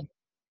if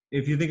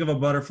you think of a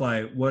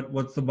butterfly,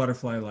 what's the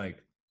butterfly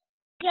like?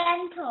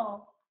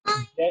 Gentle.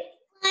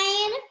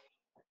 Flying.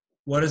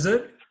 What is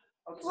it?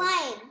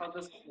 Flying.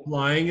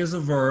 Flying is a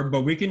verb,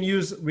 but we can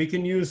use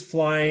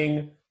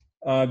flying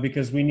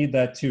because we need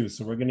that too.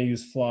 So we're going to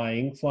use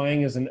flying.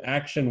 Flying is an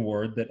action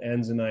word that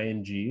ends in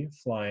ing.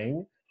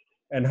 Flying.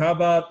 And how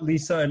about,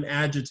 Lisa, an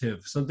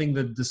adjective, something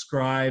that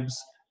describes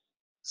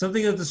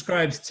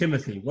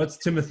Timothy. What's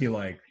Timothy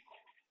like?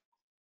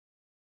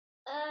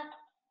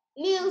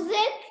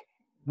 Music.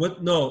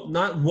 What? No,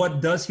 not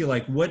what does he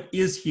like. What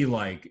is he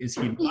like? Is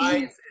he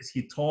nice? Is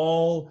he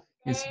tall?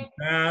 Is he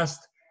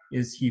fast?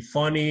 Is he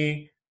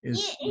funny?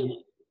 Is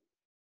he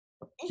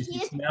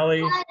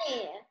smelly?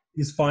 Funny.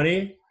 He's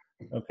funny?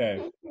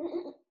 Okay.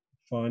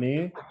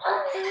 Funny.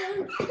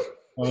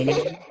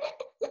 Funny.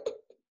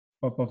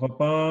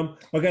 Ba-ba-ba-bum.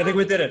 Okay, I think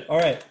we did it. All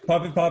right.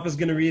 Puppet Papa's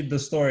going to read the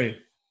story.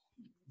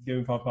 Give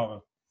me Puppet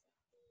Papa.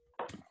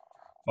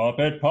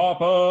 Puppet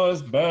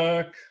Papa's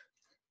back.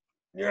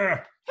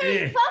 Yeah.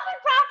 Hey,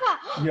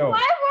 Papa, Yo. why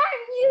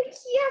weren't you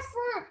here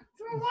for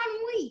 1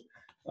 week?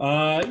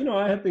 I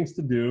had things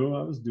to do.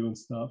 I was doing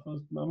stuff.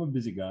 I'm a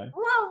busy guy.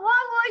 Well, what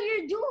were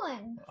you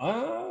doing?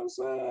 I was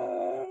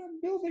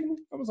building.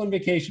 I was on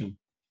vacation.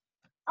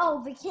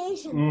 Oh,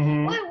 vacation.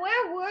 Mhm.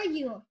 Where were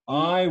you?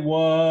 I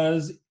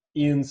was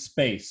in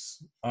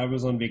space. I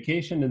was on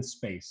vacation in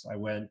space. I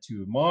went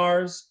to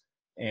Mars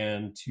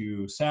and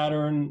to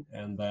Saturn,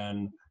 and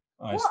then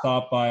I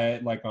stopped by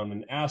like on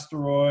an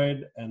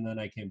asteroid, and then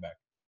I came back.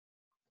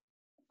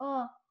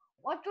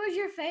 What was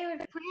your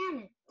favorite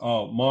planet?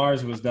 Oh,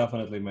 Mars was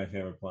definitely my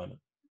favorite planet.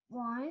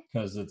 Why?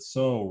 Because it's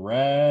so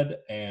red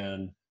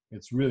and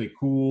it's really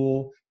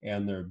cool,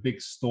 and there are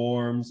big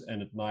storms,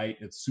 and at night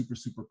it's super,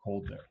 super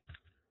cold there.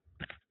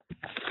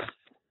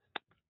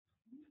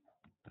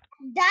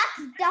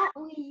 That's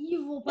definitely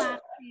Evil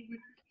Bad's favorite.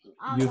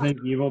 You think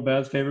Evil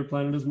Bad's favorite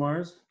planet is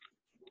Mars?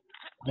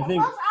 I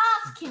think. Let's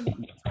ask him.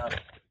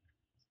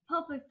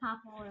 Puppet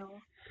Papa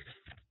will.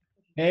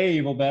 Hey,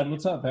 Evil Bad,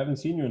 what's up? I haven't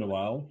seen you in a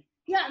while.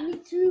 Yeah, me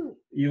too.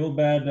 Evil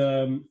Bad,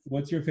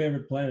 what's your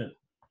favorite planet?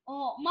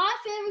 Oh, my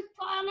favorite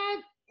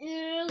planet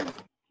is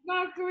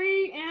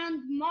Mercury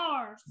and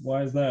Mars.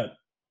 Why is that?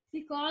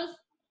 Because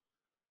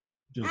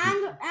Just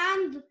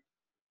and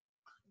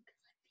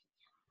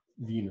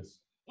Venus.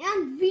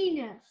 and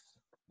Venus.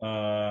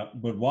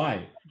 But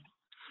why?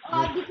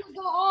 Because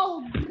they're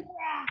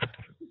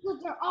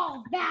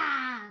all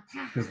bad.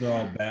 Because they're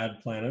all bad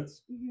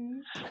planets? Mm-hmm.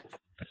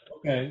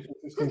 Okay.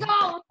 Because they're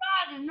all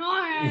bad and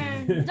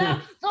orange.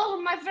 Those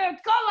are my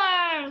favorite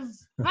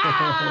colors.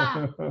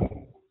 Ah!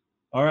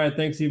 All right,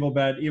 thanks, Evil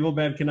Bad. Evil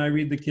Bad, can I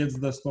read the kids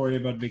the story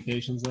about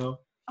vacations now?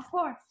 Of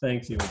course.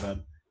 Thanks, Evil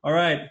Bad. All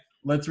right,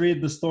 let's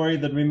read the story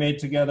that we made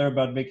together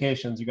about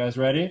vacations. You guys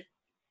ready?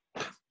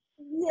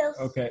 Yes.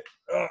 Okay.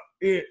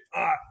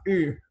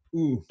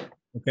 Ooh.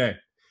 Okay.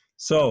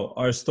 So,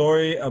 our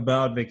story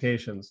about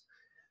vacations.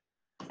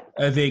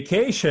 A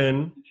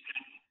vacation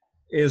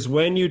is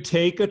when you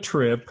take a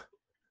trip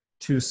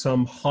to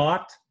some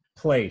hot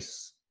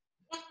place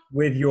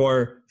with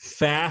your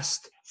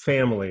fast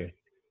family.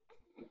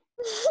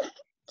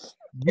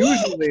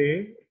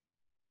 Usually,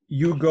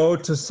 you go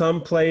to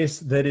some place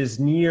that is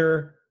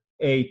near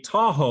a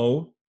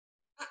Tahoe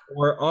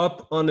or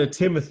up on a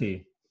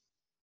Timothy?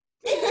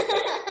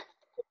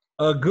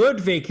 A good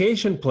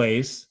vacation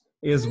place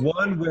is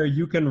one where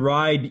you can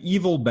ride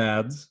evil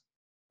bads,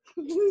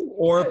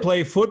 or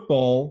play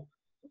football,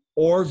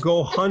 or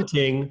go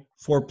hunting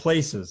for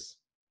places.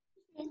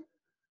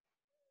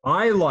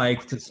 I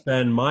like to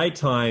spend my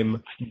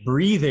time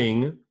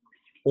breathing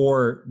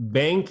or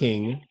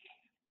banking.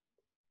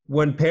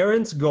 When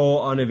parents go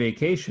on a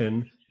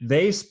vacation,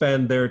 they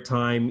spend their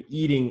time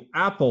eating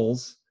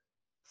apples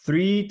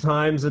 3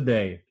 times a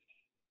day.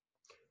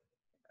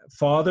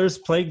 Fathers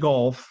play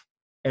golf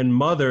and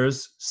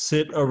mothers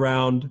sit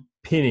around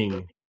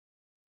pinning.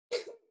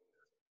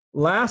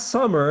 Last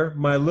summer,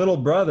 my little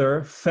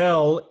brother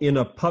fell in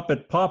a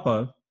puppet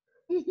papa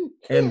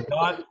and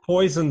got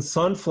poisoned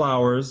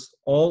sunflowers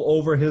all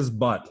over his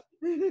butt.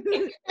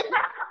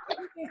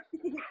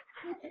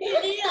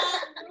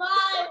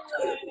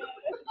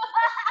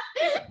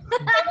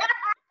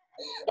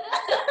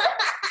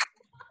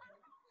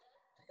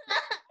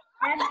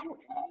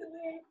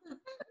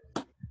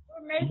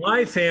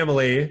 My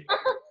family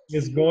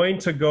is going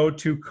to go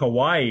to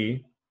Kauai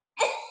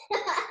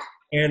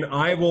and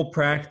I will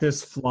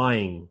practice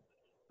flying.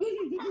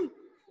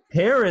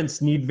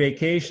 Parents need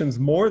vacations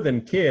more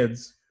than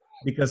kids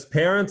because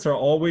parents are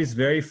always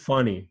very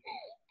funny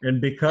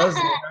and because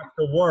they have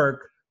to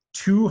work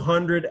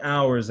 200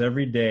 hours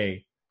every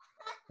day.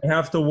 They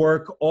have to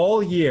work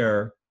all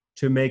year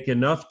to make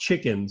enough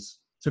chickens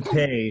to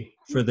pay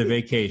for the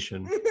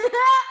vacation.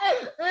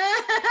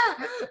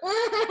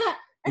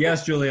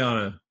 Yes,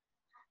 Juliana.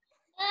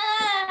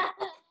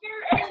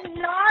 There is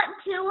not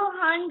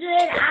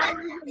 200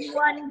 hours in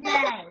one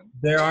day.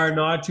 There are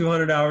not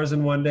 200 hours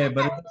in one day,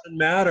 but it doesn't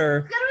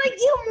matter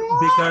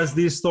because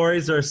these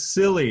stories are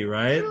silly,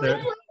 right?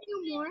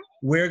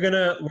 We're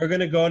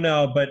gonna go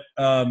now, but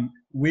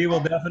we will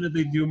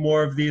definitely do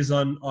more of these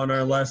on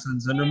our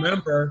lessons. And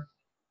remember,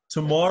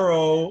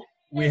 tomorrow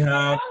we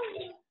have.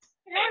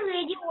 Can I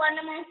read you one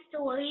of my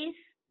stories?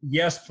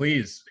 Yes,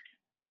 please.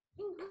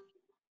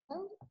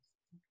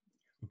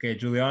 Okay,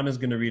 Juliana's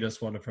gonna read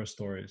us one of her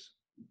stories.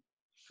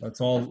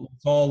 Let's all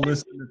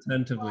listen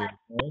attentively.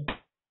 Okay?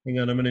 Hang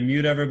on, I'm gonna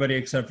mute everybody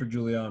except for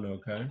Juliana.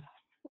 Okay.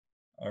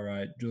 All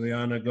right,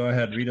 Juliana, go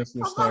ahead. Read us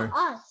your story.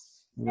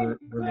 The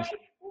gray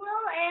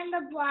squirrel and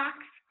the black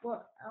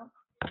squirrel.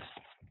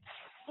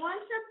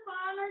 Once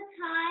upon a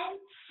time,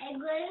 a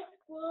gray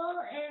squirrel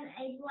and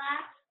a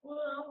black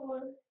squirrel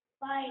were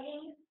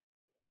fighting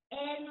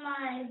in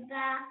my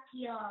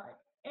backyard.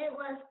 It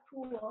was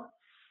cool.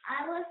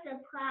 I was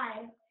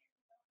surprised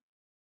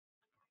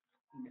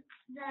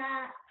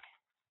that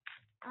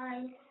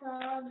I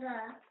saw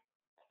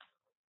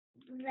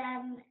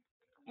them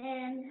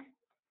in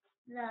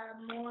the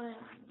morning.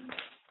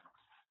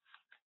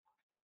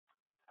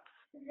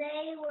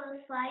 They were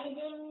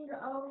fighting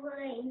over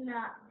a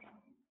nut.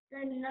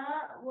 The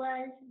nut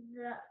was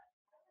the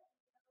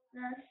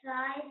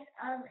size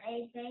of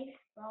a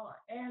baseball,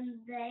 and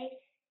they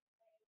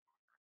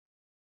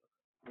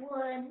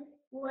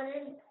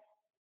wouldn't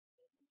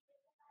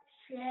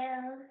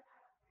share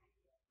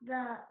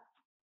the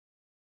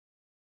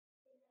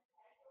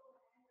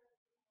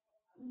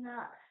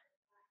nut.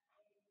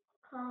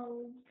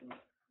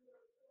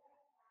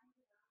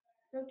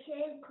 The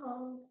kid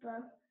called the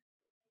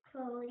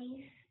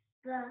police.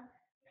 The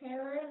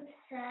parents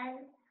said,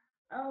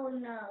 "Oh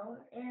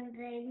no," and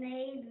they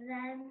made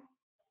them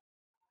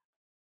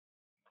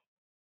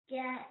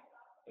get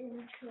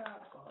in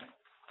trouble.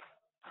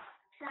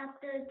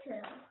 Chapter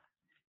 2.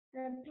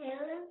 The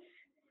parents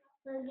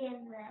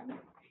forgive them.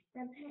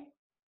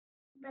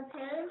 The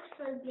parents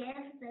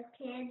forgive the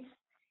kids.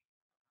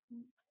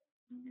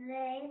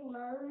 They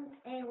learned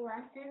a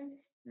lesson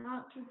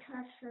not to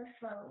touch the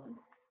phone.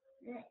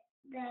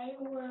 They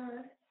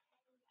were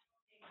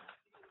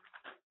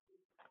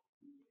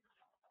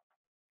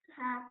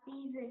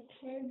happy. The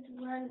kids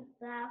went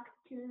back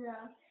to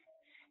the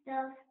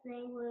stuff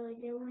they were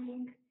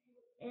doing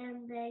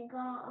and they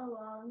got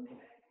along.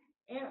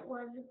 It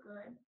was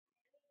good.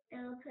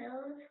 Their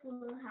parents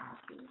were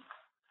happy.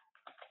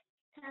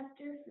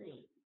 Chapter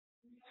 3.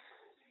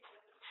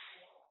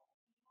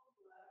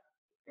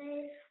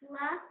 They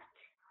slept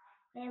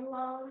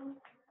long.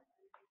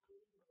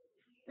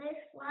 They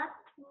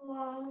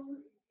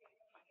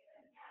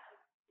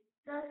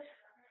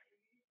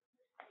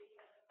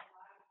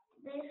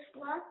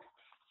slept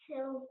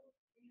till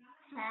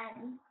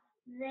 10.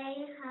 They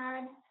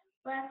had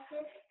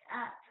breakfast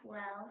at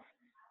 12.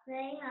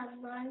 They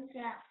had lunch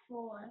at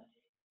 4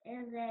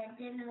 and their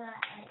dinner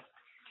at 8.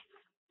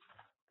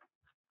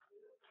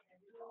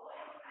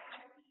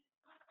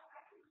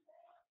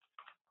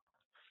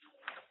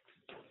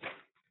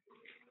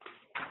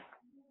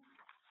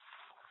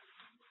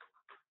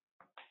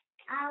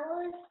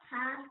 Hours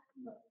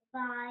passed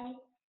by.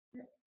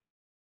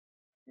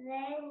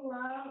 They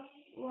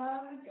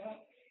loved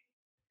it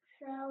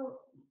so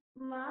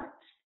much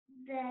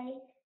they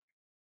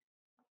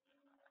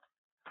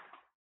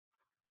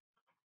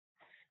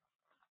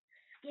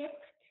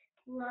skipped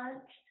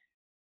lunch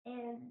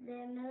and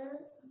dinner.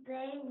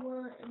 They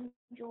were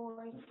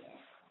enjoying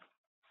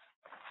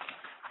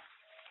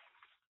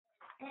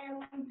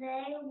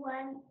they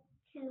went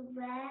to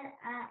bed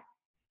at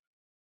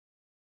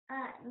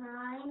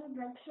 9.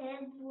 The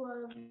kids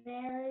were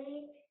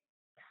very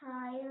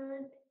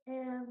tired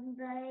and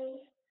they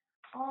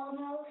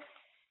almost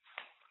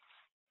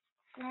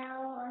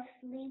fell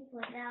asleep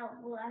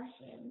without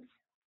brushing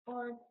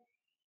or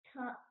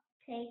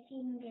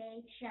taking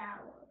a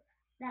shower.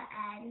 The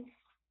end.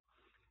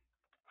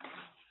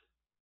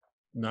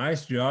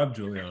 Nice job,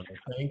 Juliana.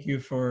 Thank you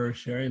for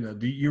sharing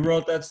that. You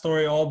wrote that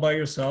story all by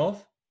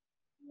yourself?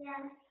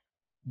 Yes.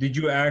 Did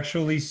you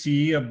actually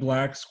see a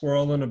black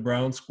squirrel and a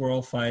brown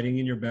squirrel fighting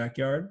in your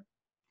backyard?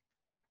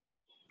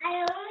 I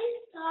only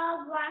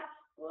saw a black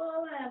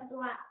squirrel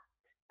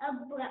and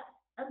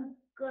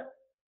a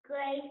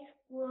gray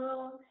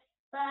squirrel,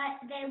 but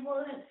they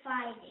weren't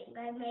fighting.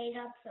 I made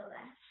up the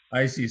rest.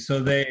 I see. So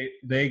they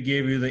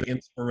gave you the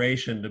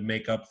inspiration to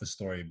make up the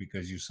story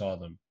because you saw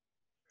them.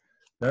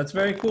 That's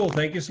very cool.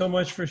 Thank you so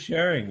much for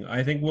sharing.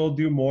 I think we'll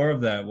do more of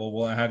that.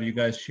 We'll have you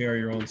guys share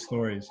your own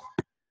stories.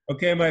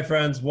 Okay, my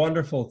friends,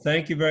 wonderful.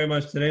 Thank you very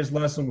much. Today's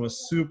lesson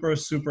was super,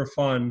 super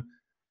fun.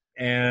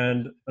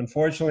 And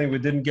unfortunately, we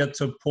didn't get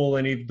to pull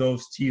any of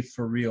those teeth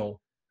for real.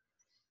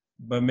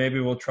 But maybe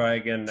we'll try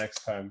again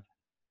next time.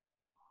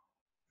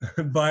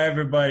 Bye,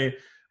 everybody.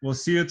 We'll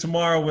see you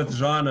tomorrow with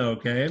Jana,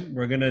 okay?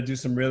 We're going to do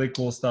some really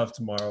cool stuff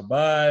tomorrow.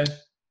 Bye.